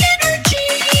some energy.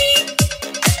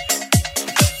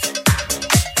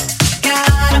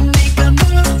 Gotta make a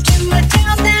move to a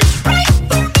town that's right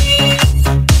for me.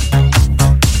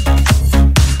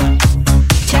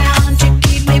 Town to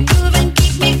keep me moving,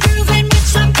 keep me grooving with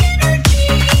some energy.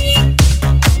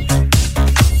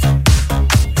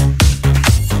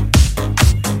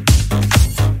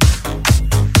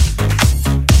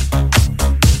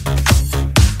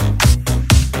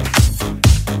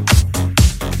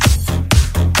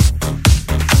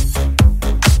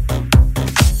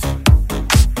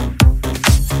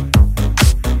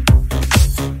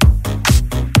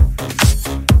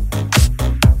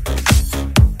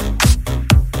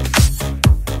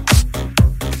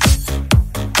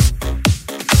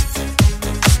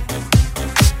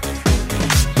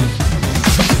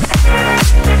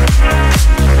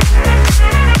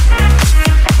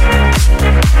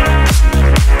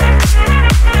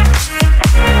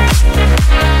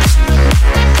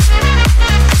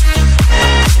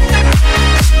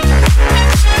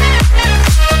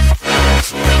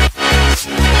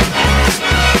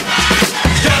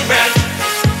 Young man,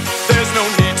 there's no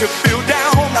need to feel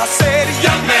down. I said,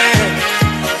 young man,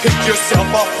 pick yourself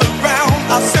off the ground.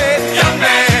 I said, young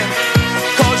man,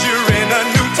 cause you're in a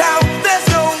new town. There's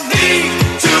no need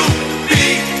to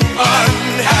be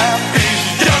unhappy.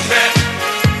 Young man,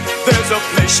 there's a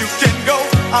place you can go.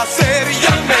 I said,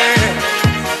 young man,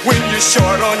 when you're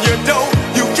short on your dough,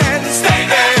 you can stay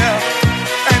there.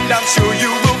 And I'm sure you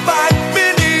will find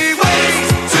many ways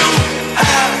to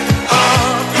have a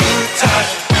good time.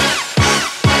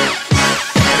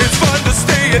 It's fun to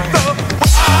stay at the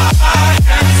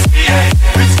YMCA.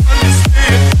 It's fun to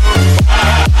stay at the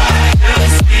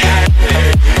YMCA.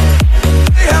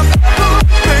 They have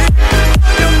everything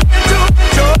for your men to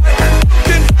enjoy. You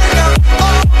can hang out with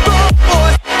all the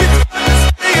boys. It's fun to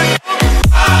stay at the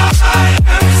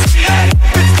YMCA.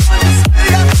 It's fun to stay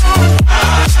at the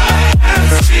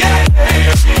YMCA.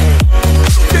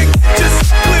 You can get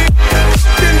yourself clean.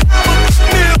 You can have a good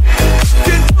meal. You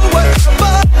can do whatever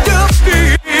you feel.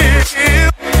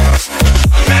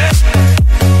 Man,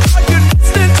 are you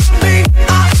listening to me?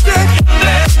 I said,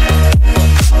 man,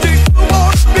 do you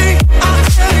want me? I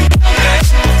said, man,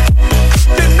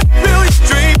 you can make real your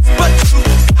dreams, but you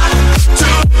got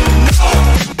to know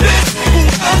this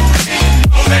world ain't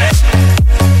no man.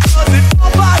 Does it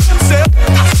all by himself?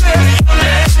 I said,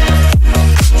 man,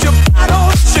 put your pride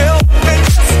on chill and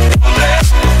just go there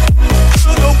to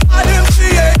the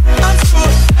YMCA. I'm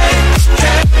sure they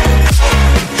can help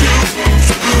you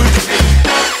good.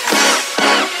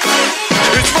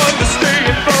 It's fun to stay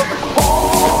at the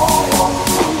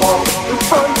It's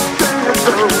fun to stay at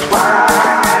the YMCA.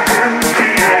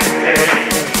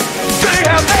 They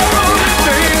have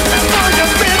everything for your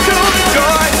men to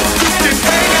enjoy. You can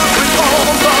hang out with all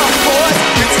the boys.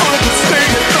 It's fun to stay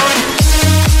at the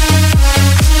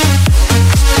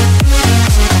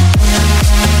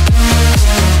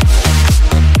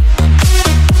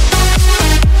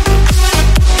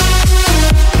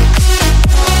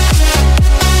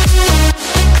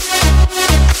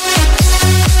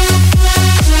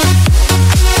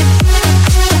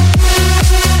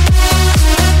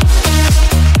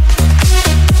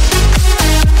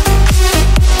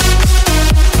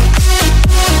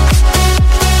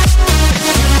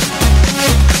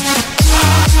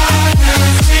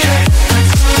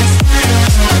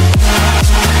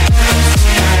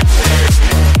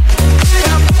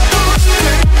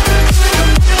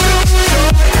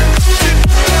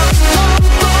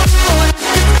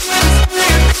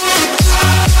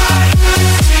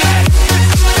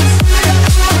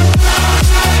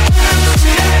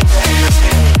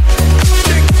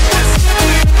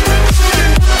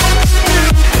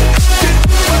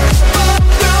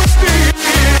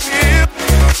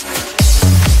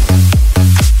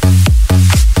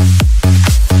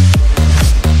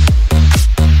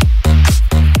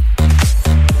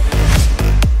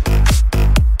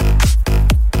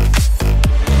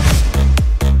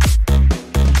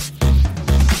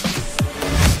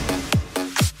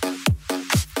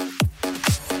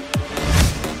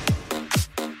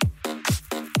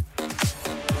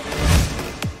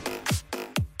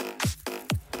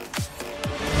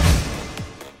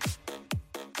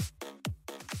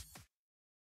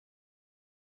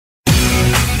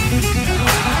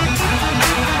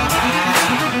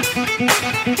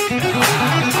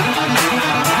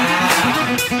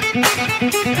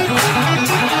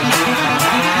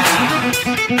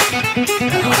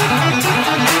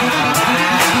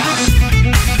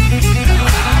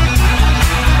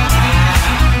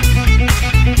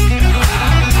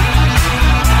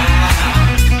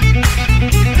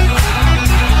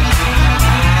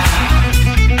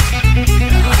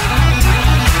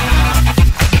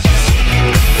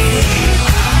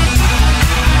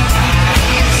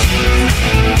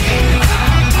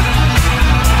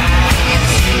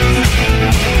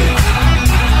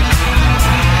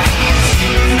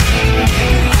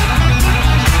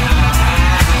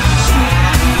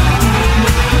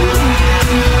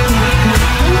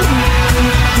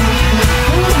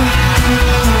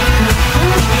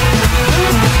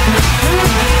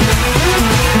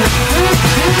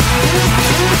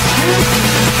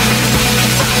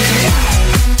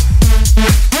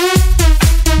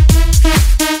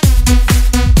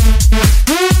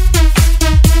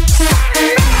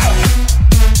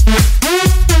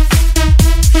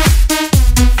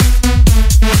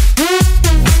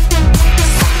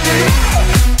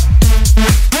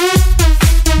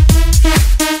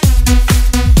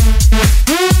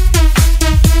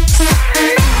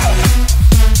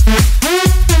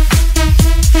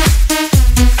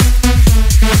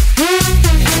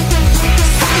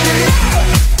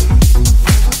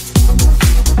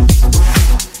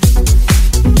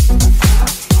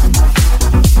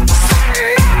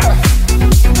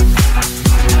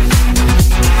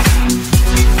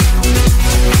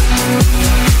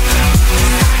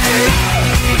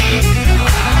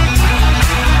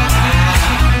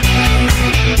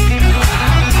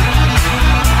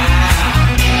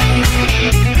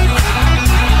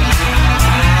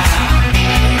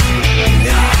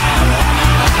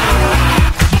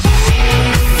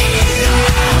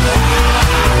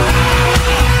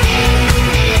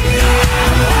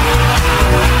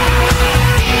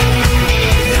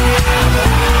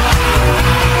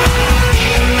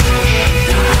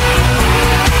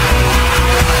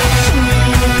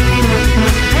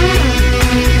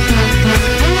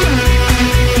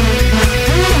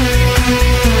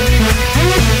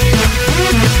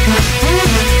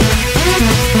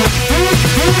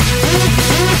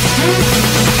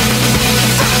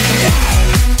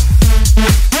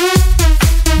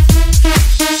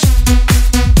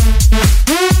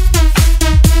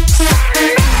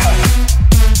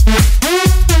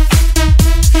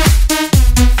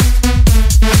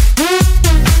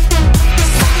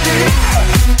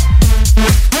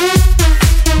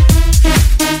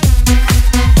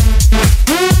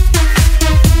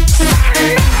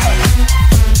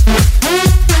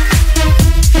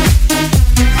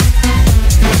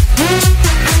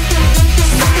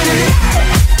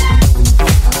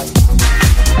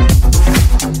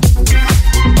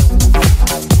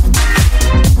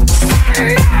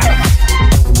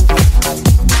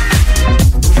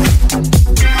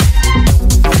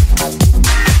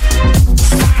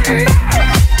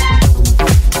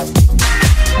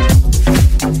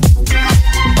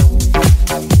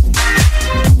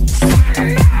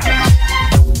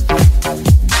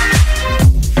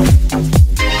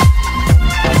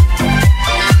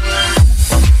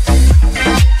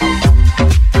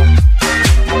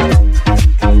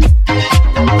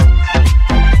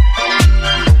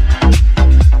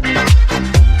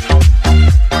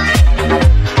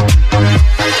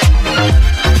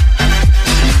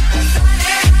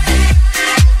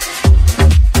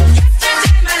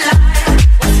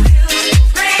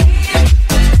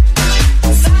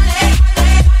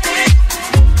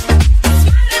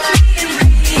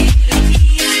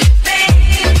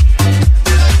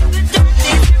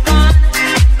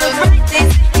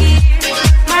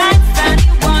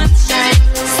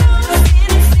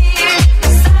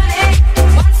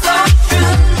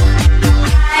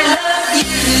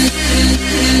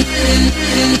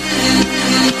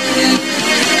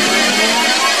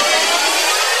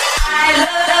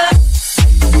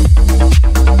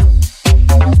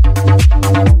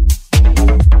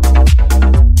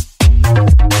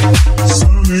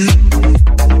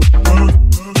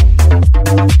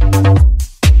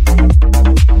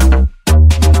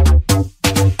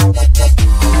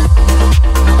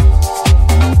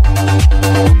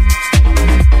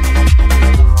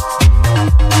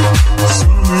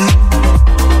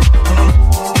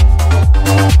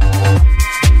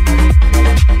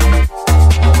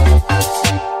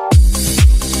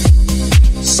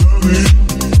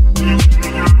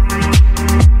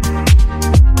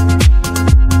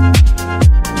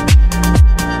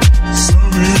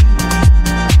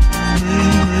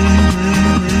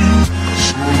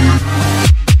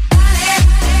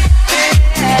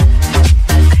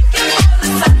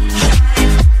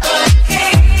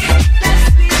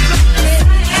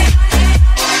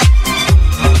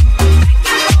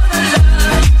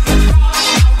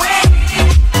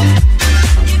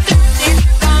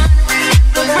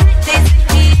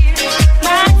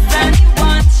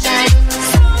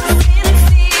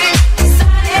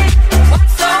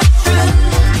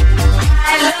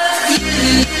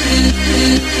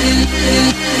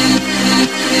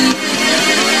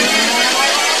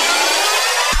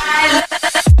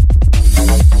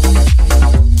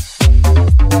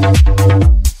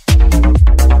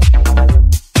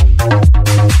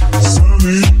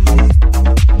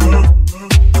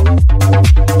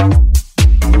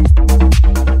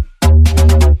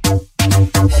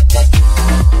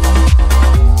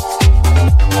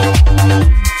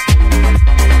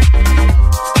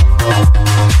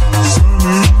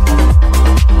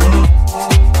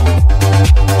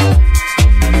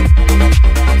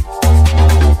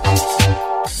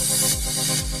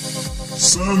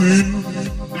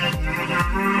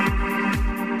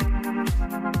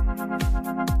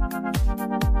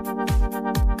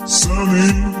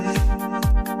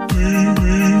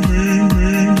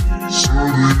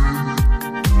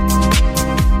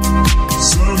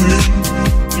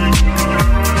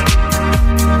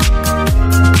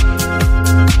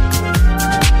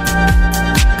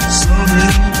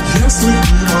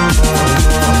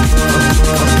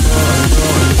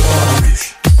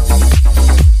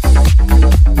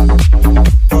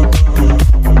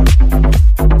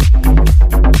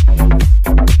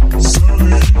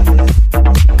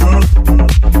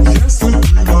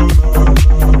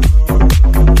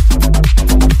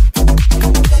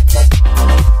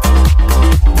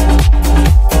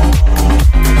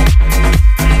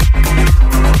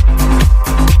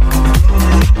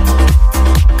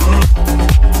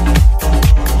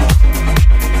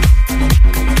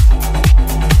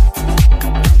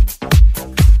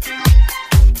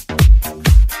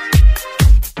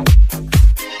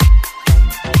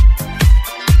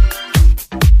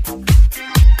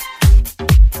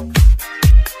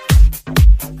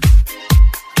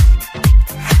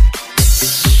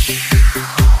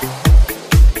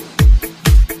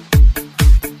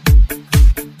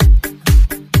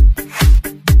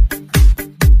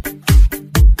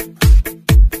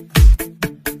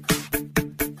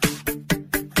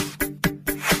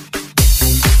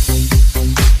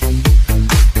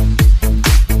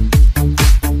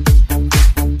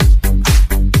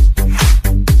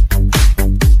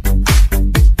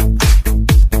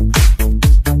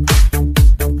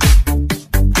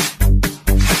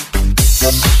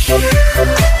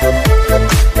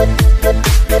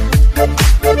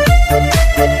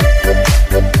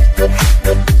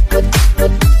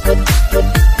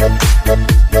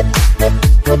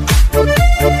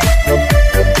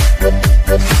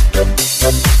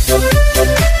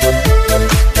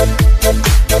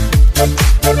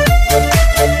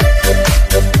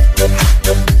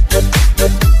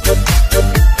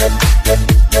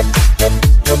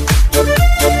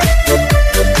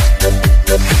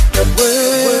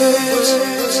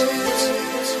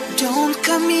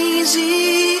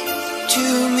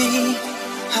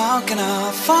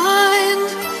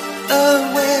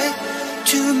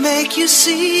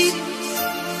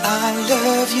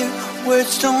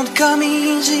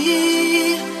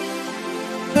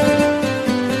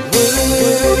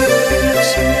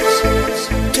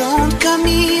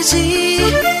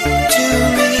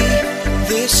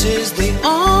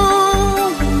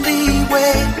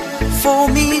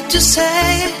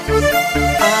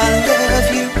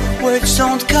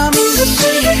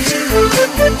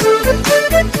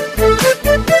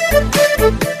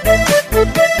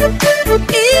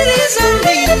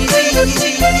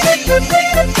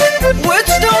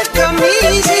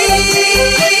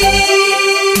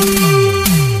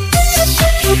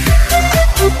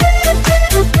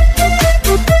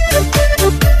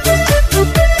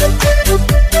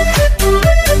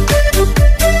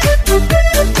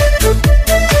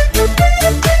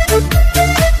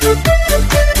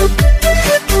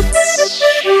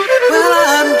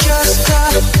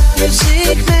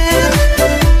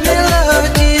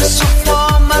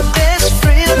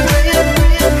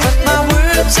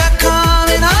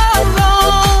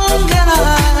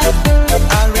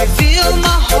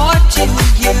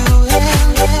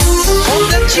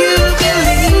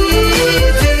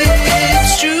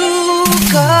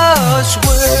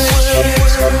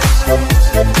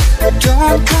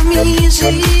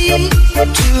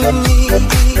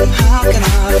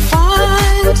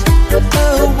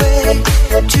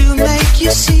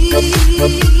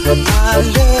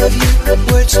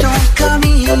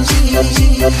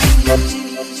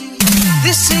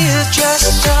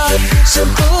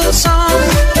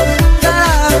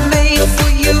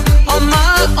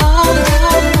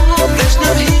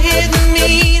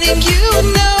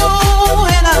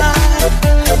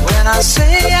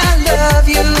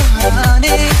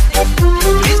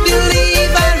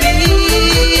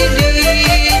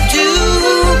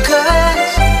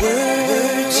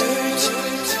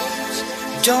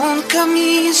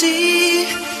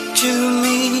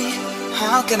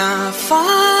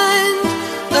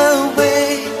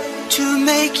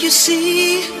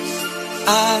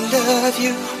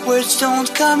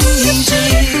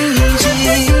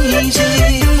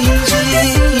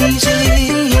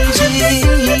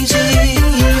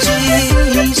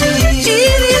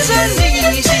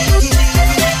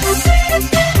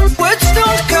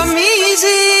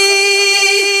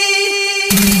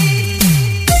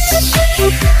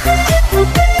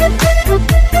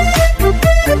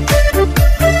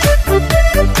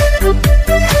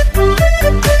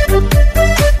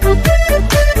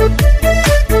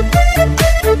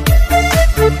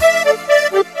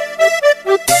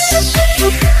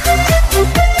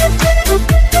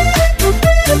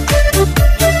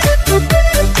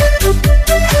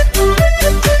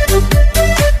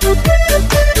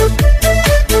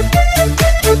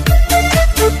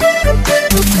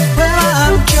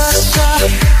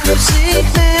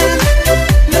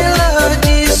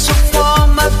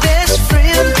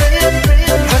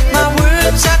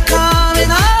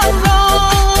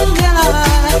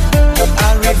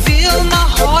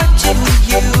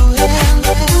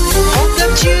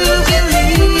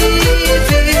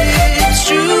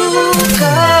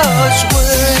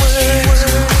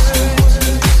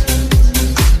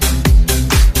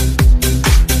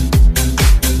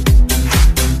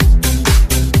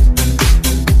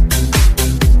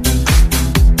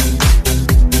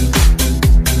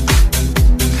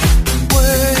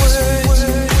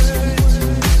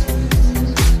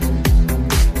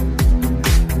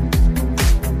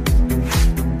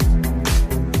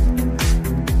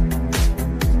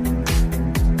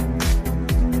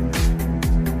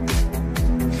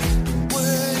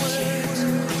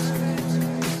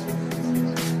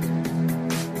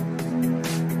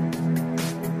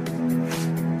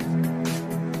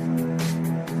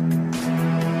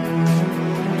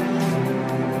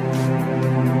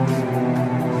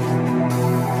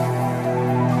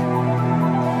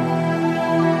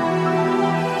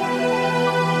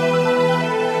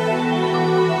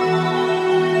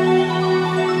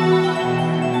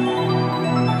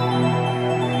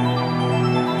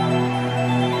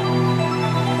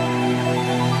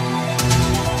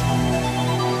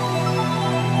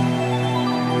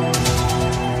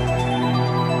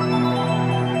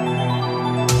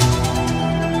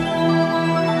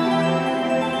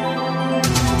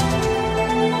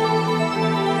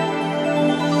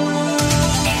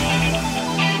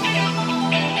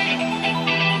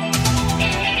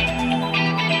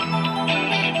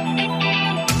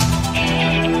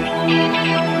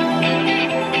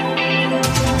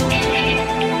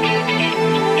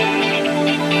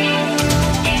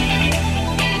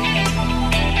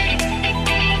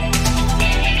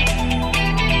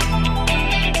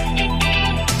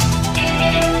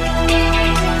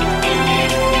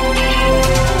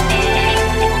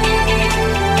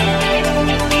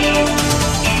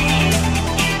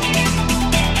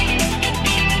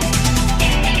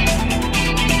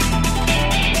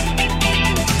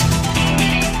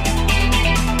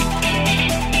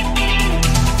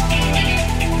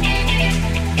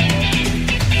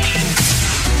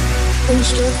Ein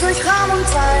Stück durch Raum und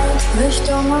Zeit,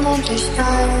 Richtung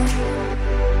Unendlichkeit.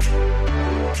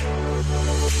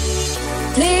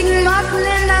 Fliegen Motten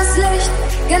in das Licht,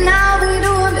 genau wie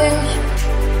du und ich.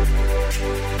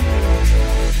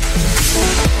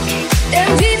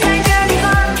 Irgendwie fängt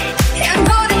irgendwann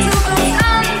irgendwo die Zukunft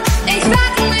an. Ich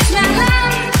warte nicht mehr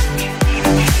lang.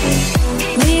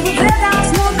 Liebe wird aus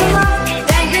Mut gemacht.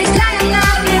 Denk nicht lange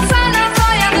nach. Wir fahren auf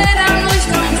Feuerbildern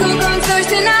Richtung Zukunft durch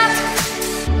die Nacht.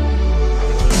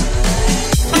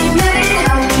 Gib mir den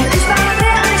Raum, ich baue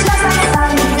dir ein Schloss aus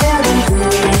Sand. Während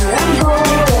wir im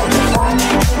Boden fahren.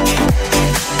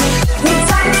 Die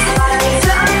Zeit ist frei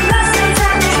für ein bisschen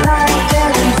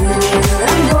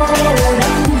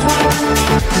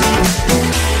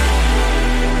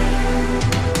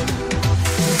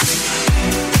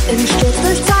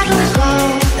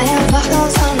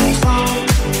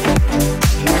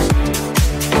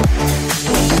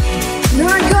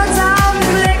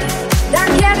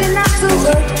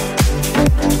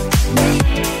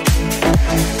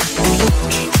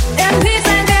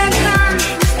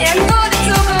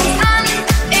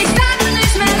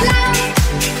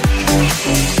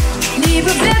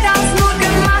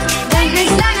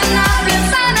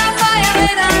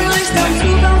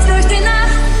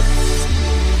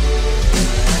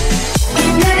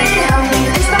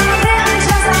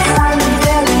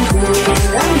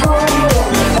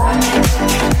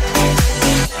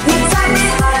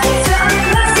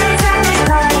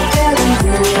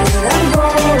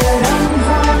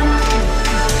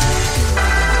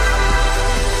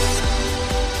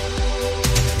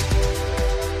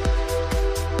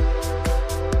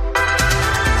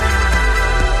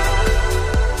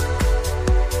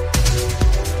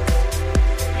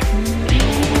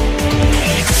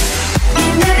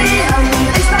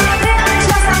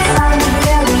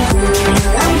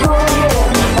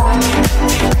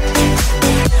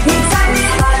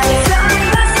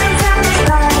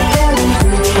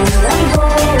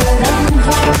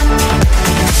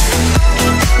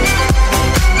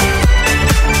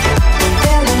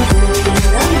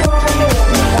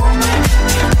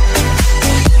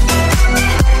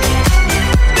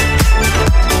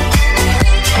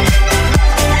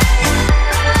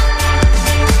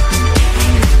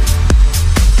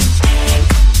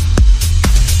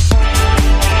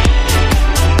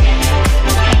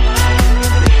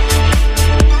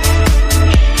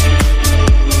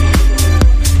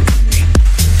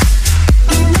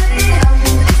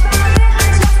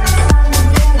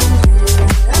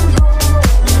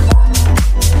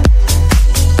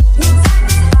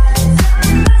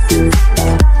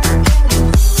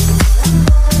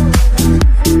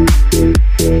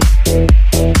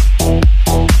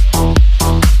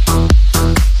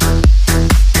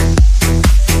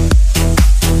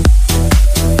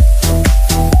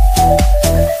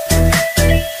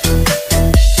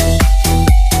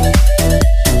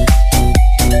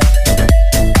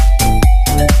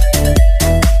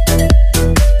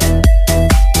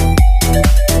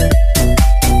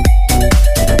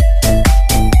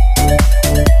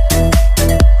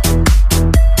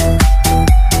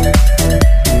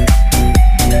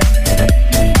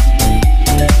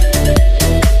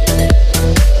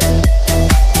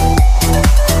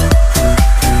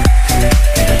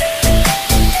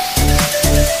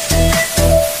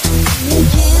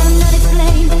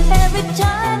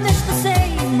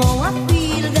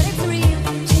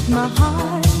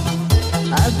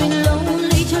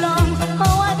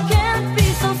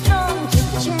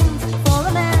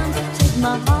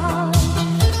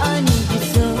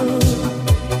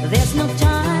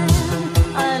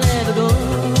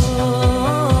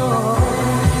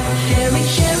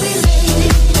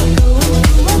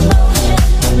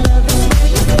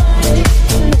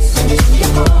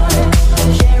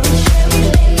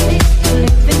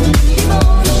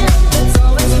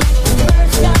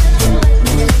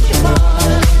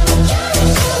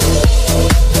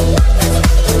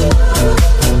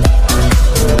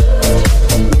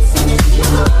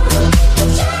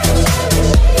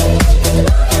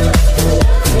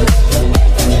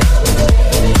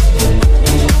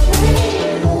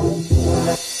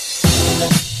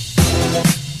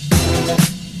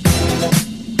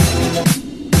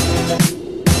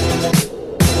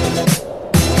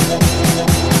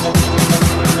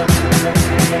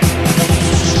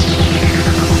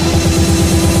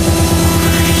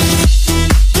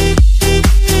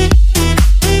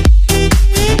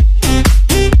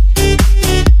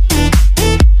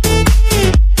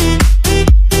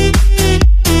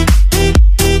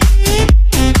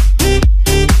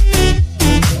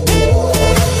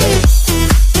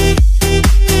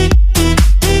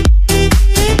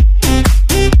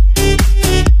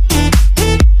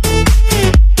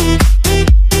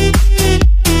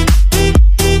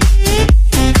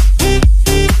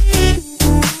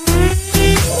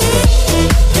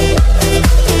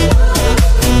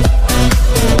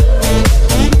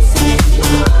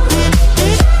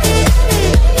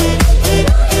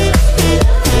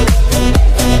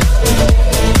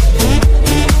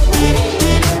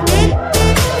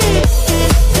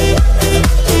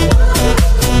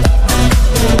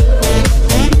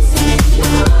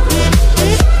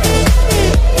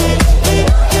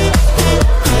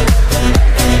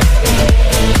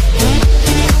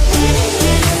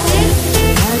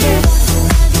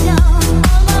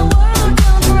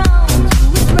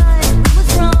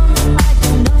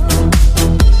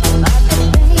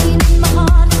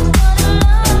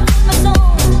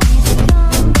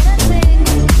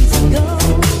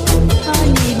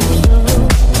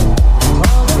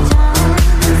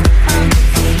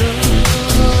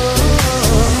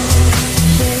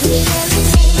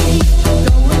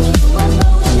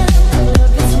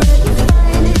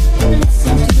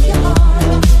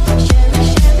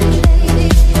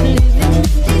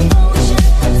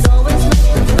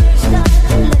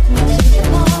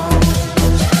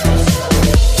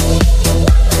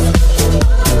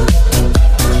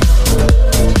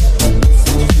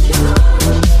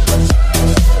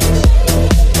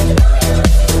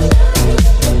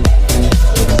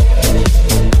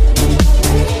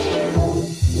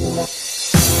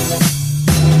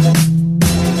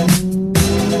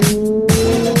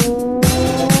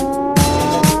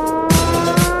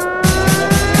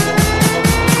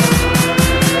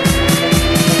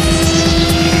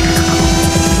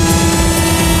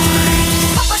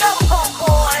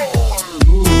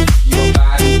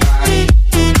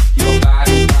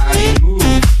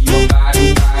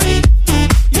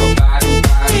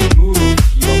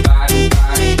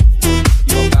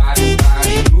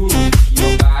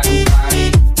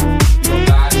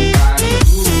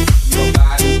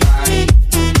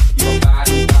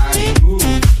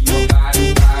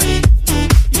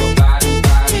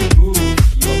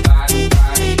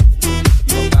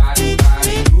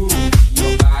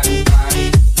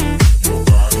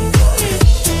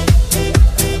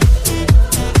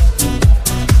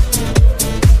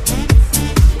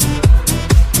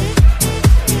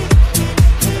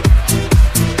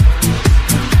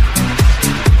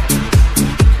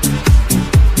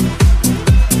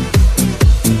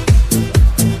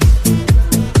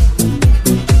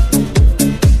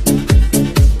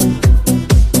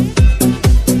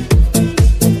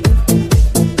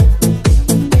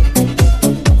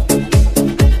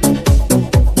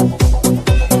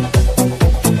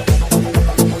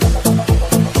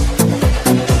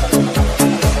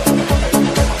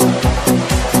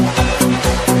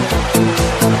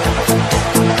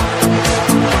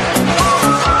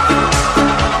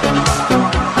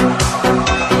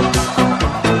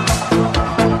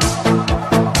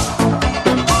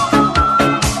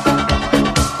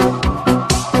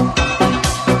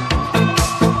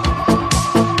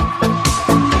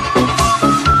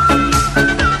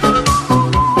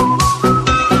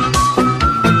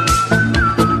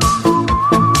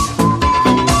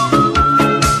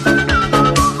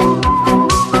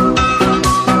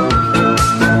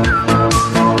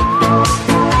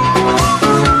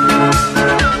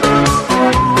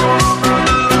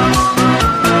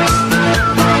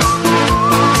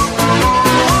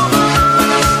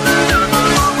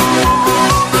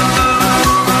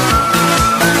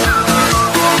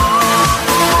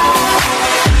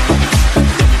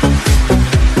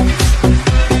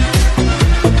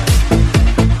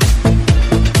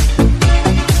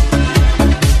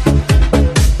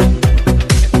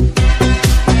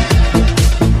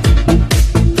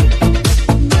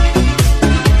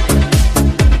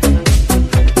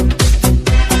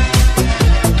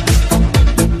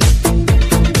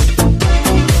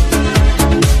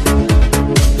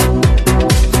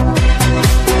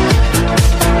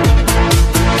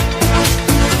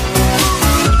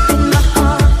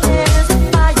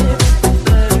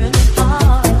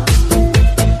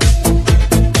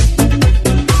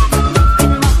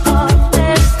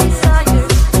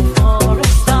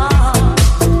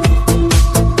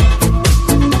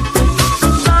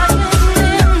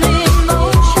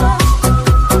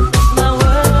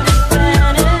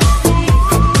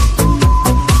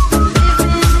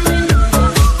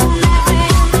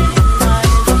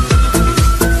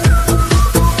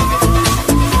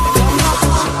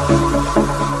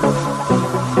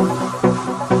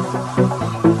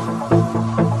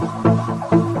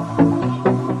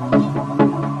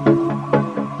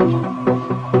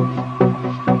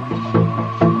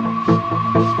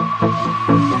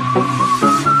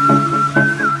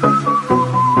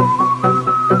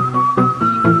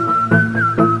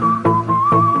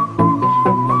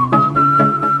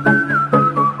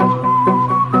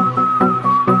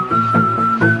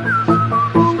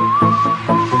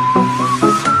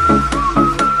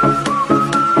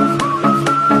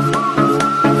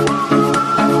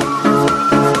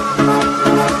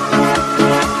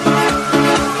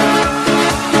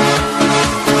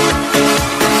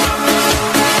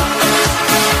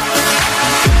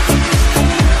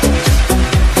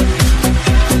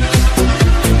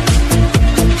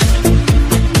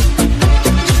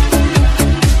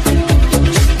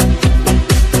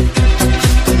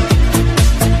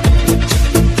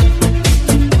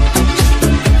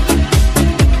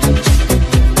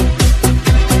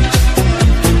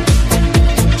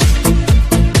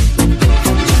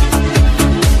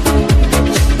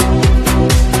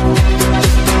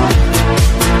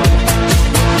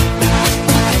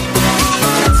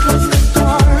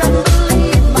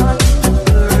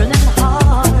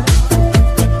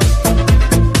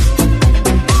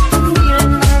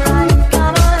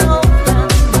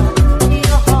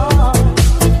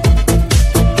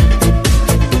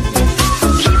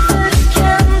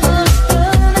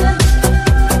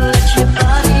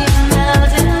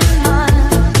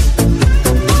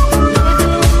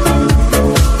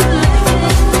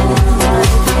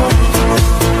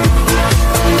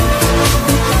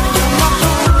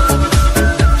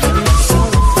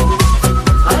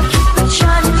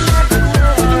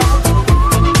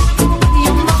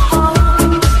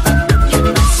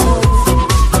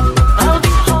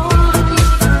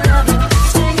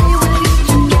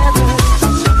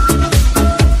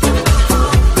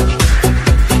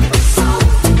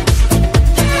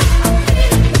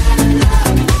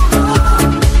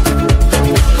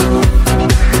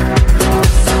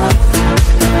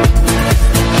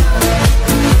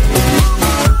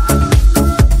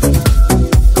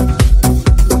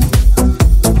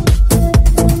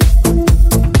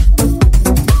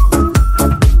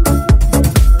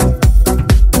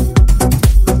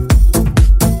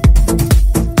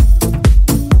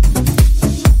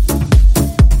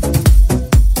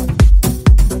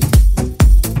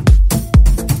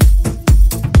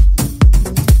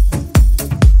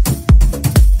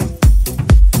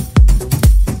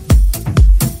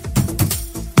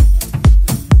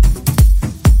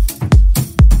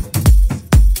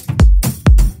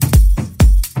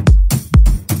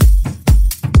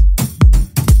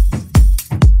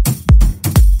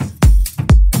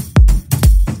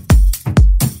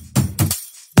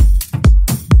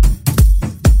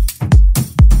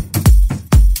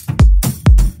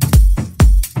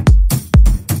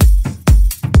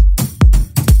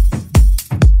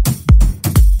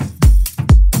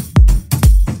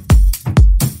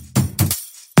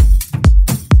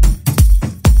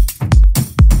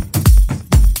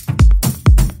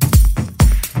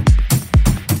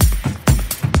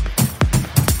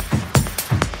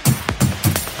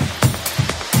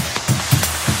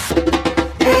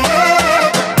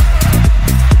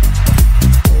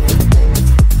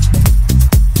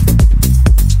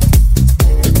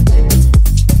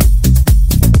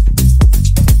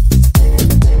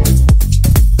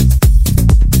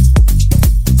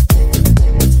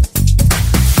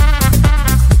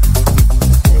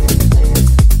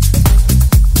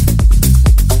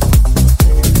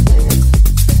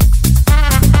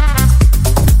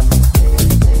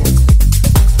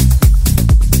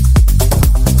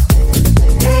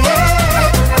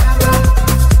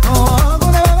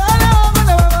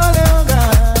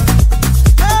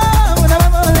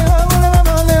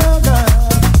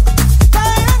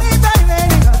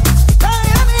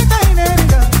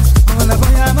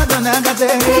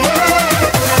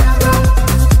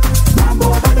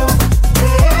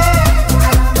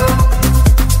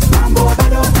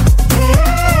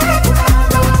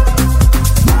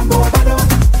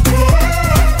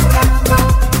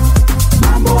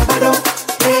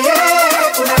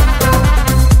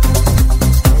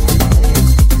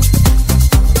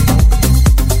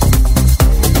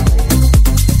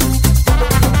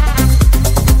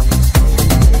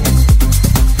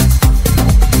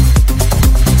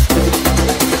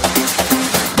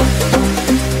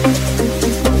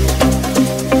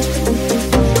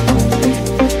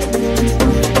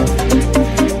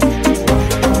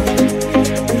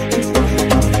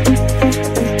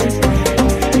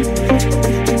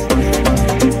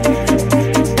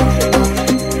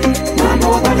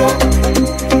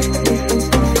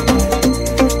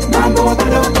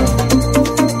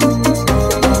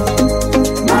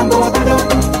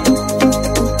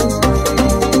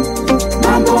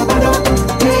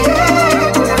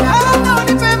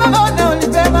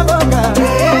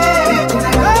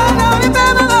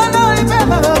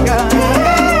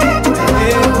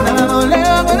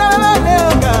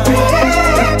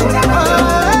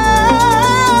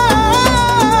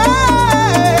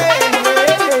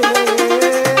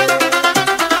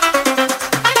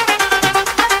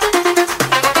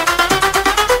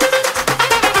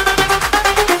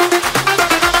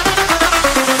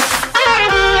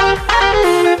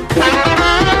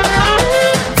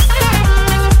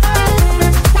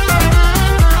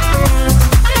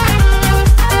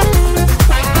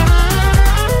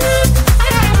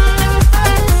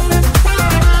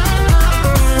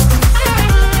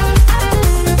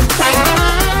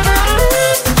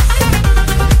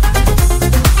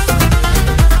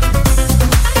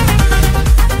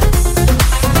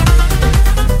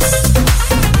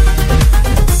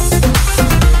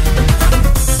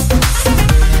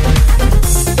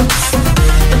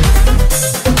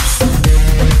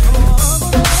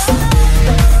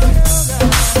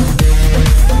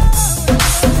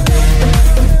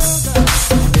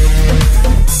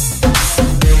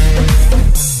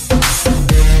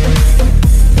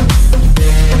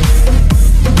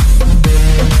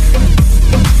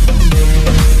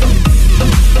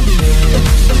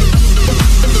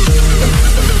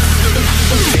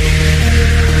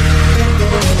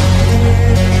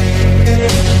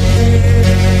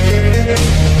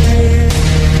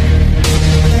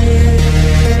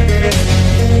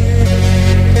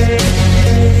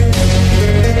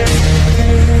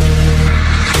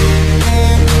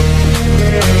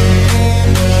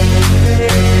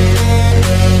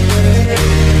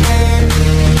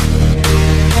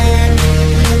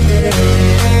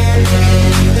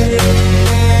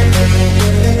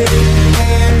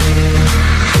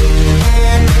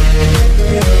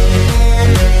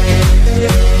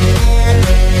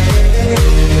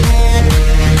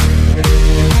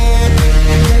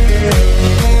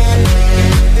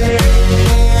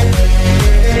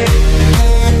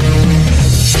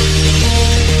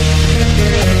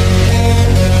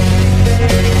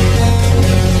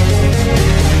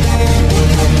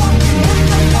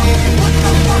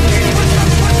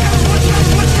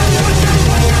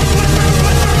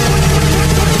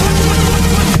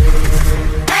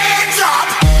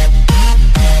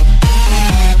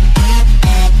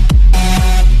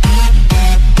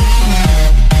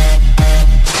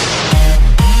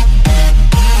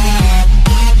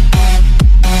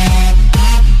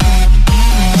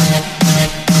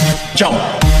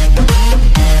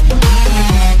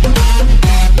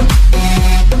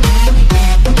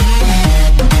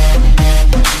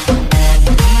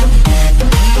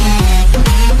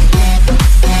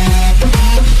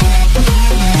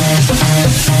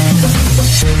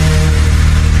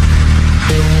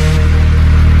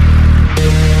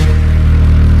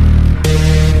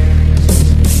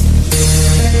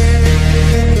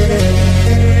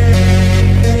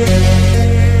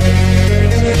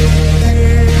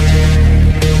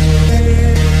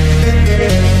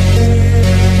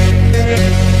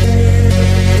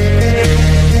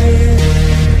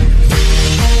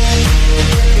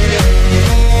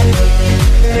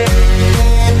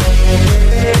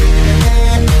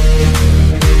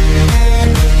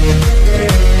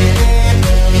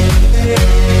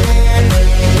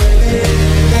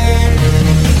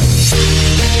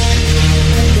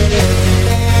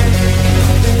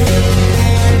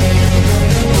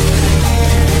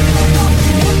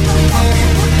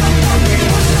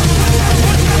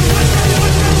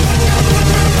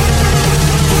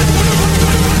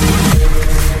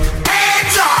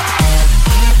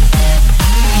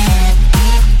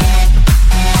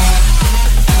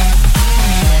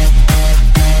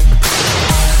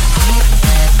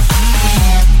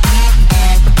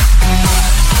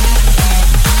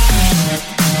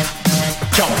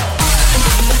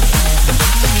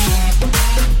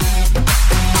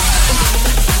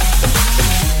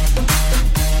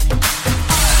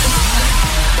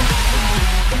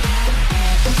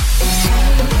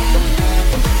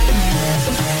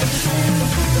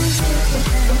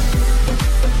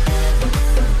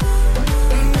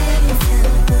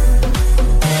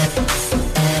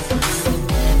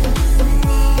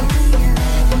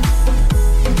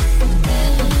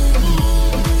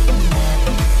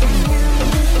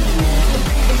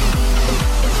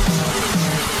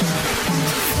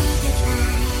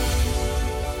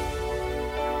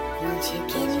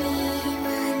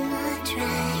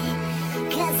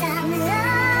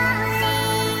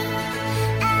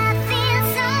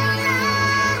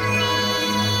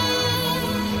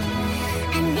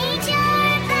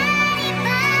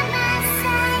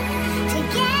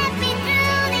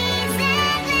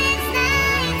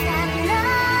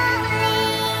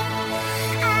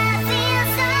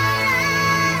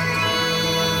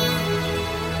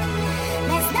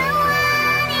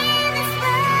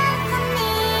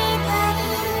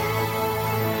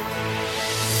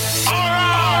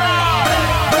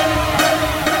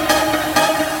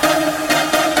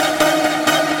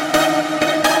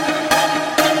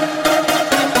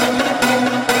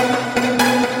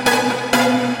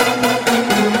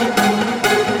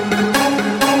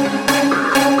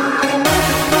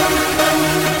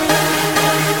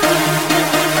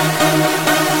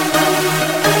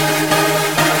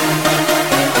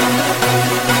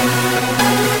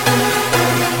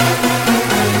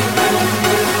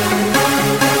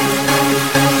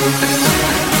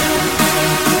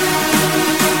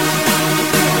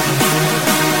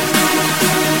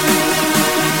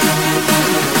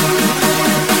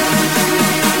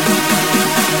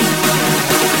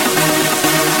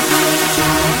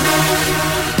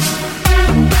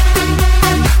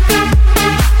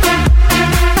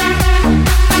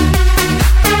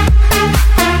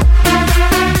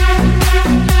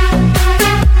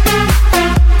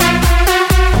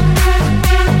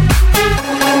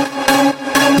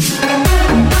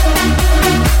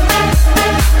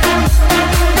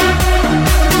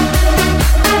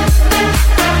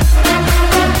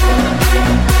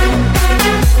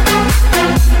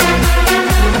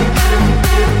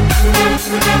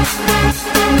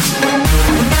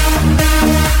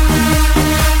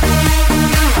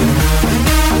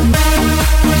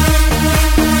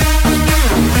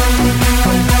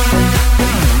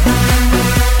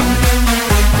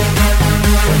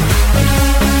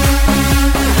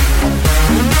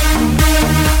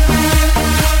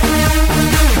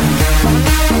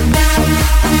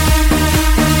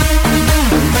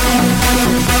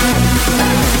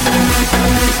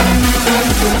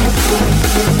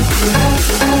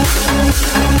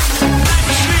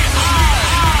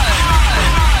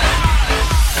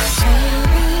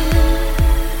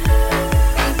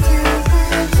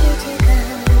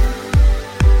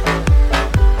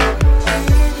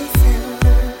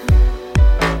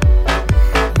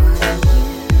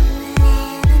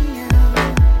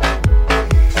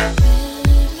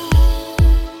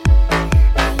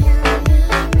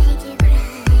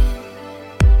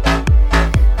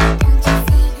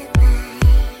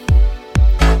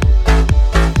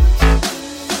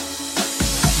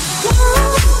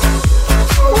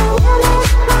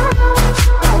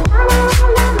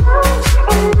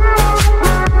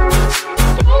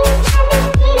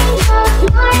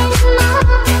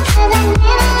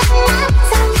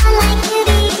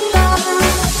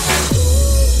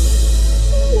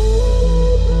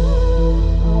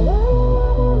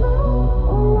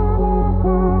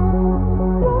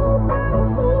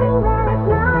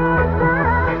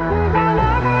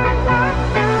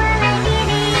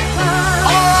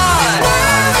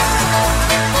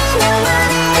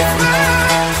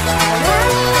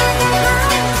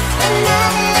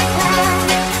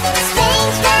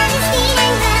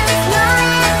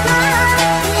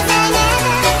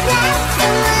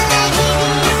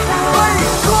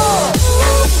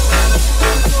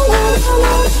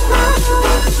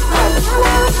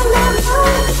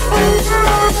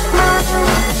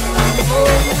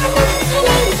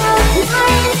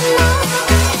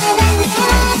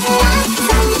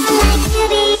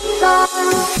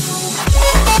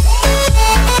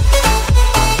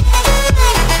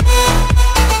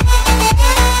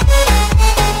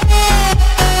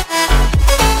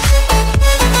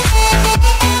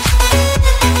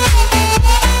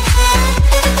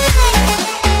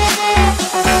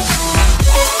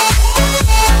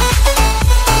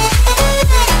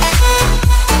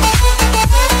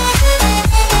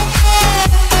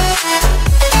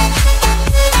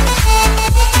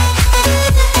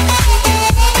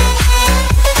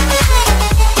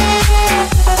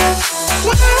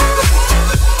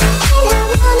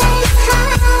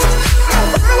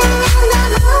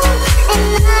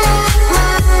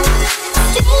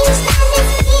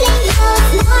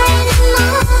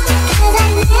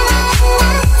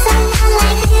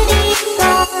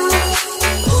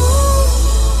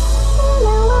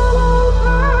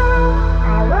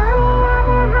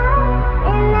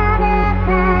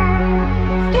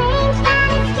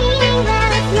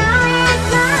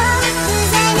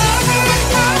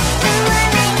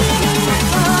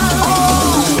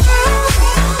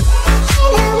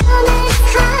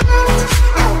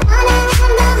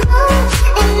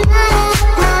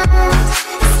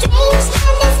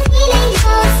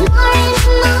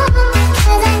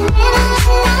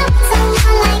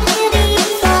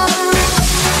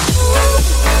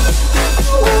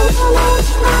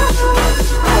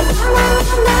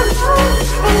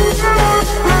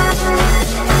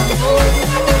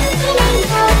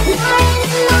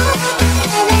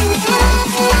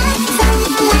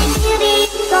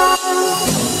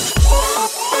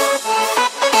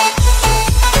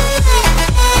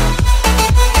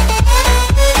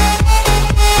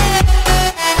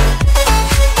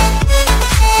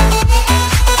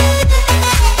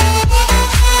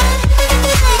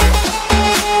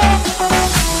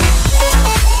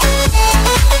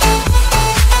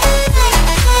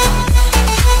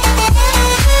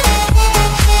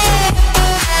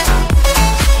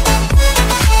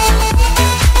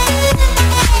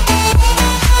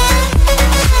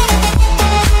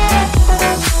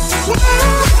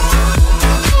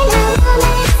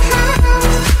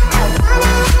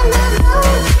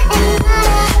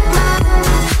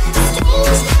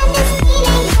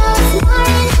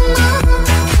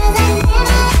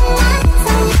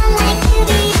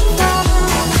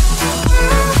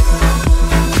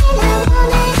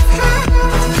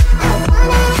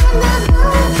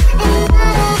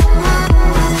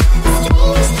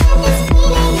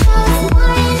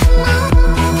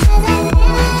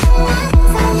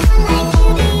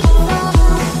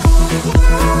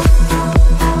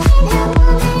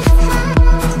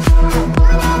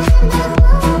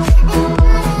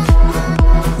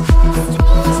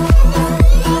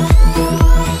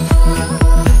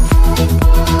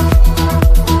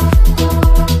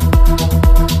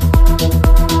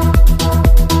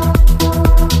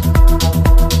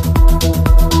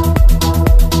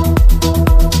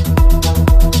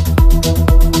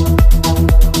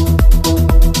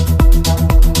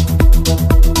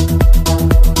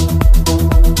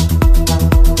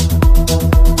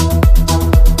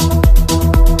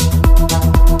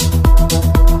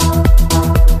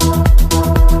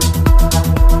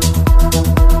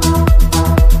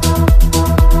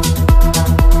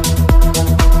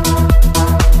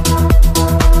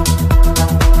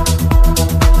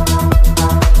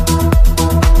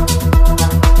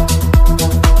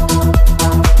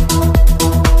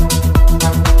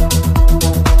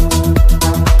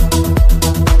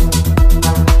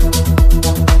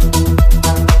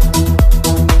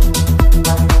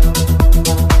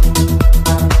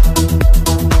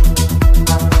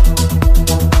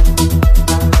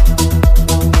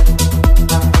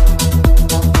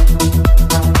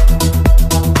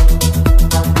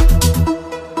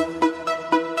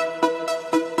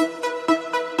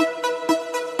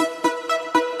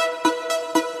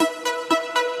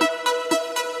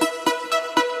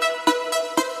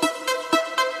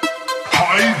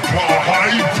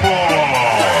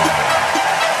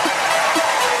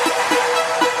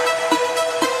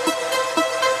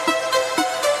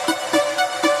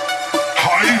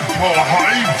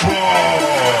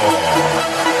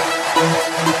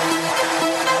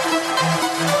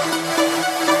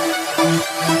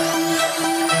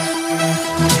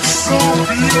so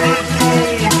beautiful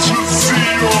to see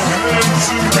your hands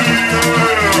in the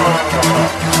air.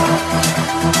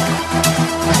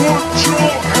 Put your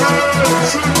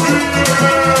hands in the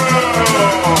air.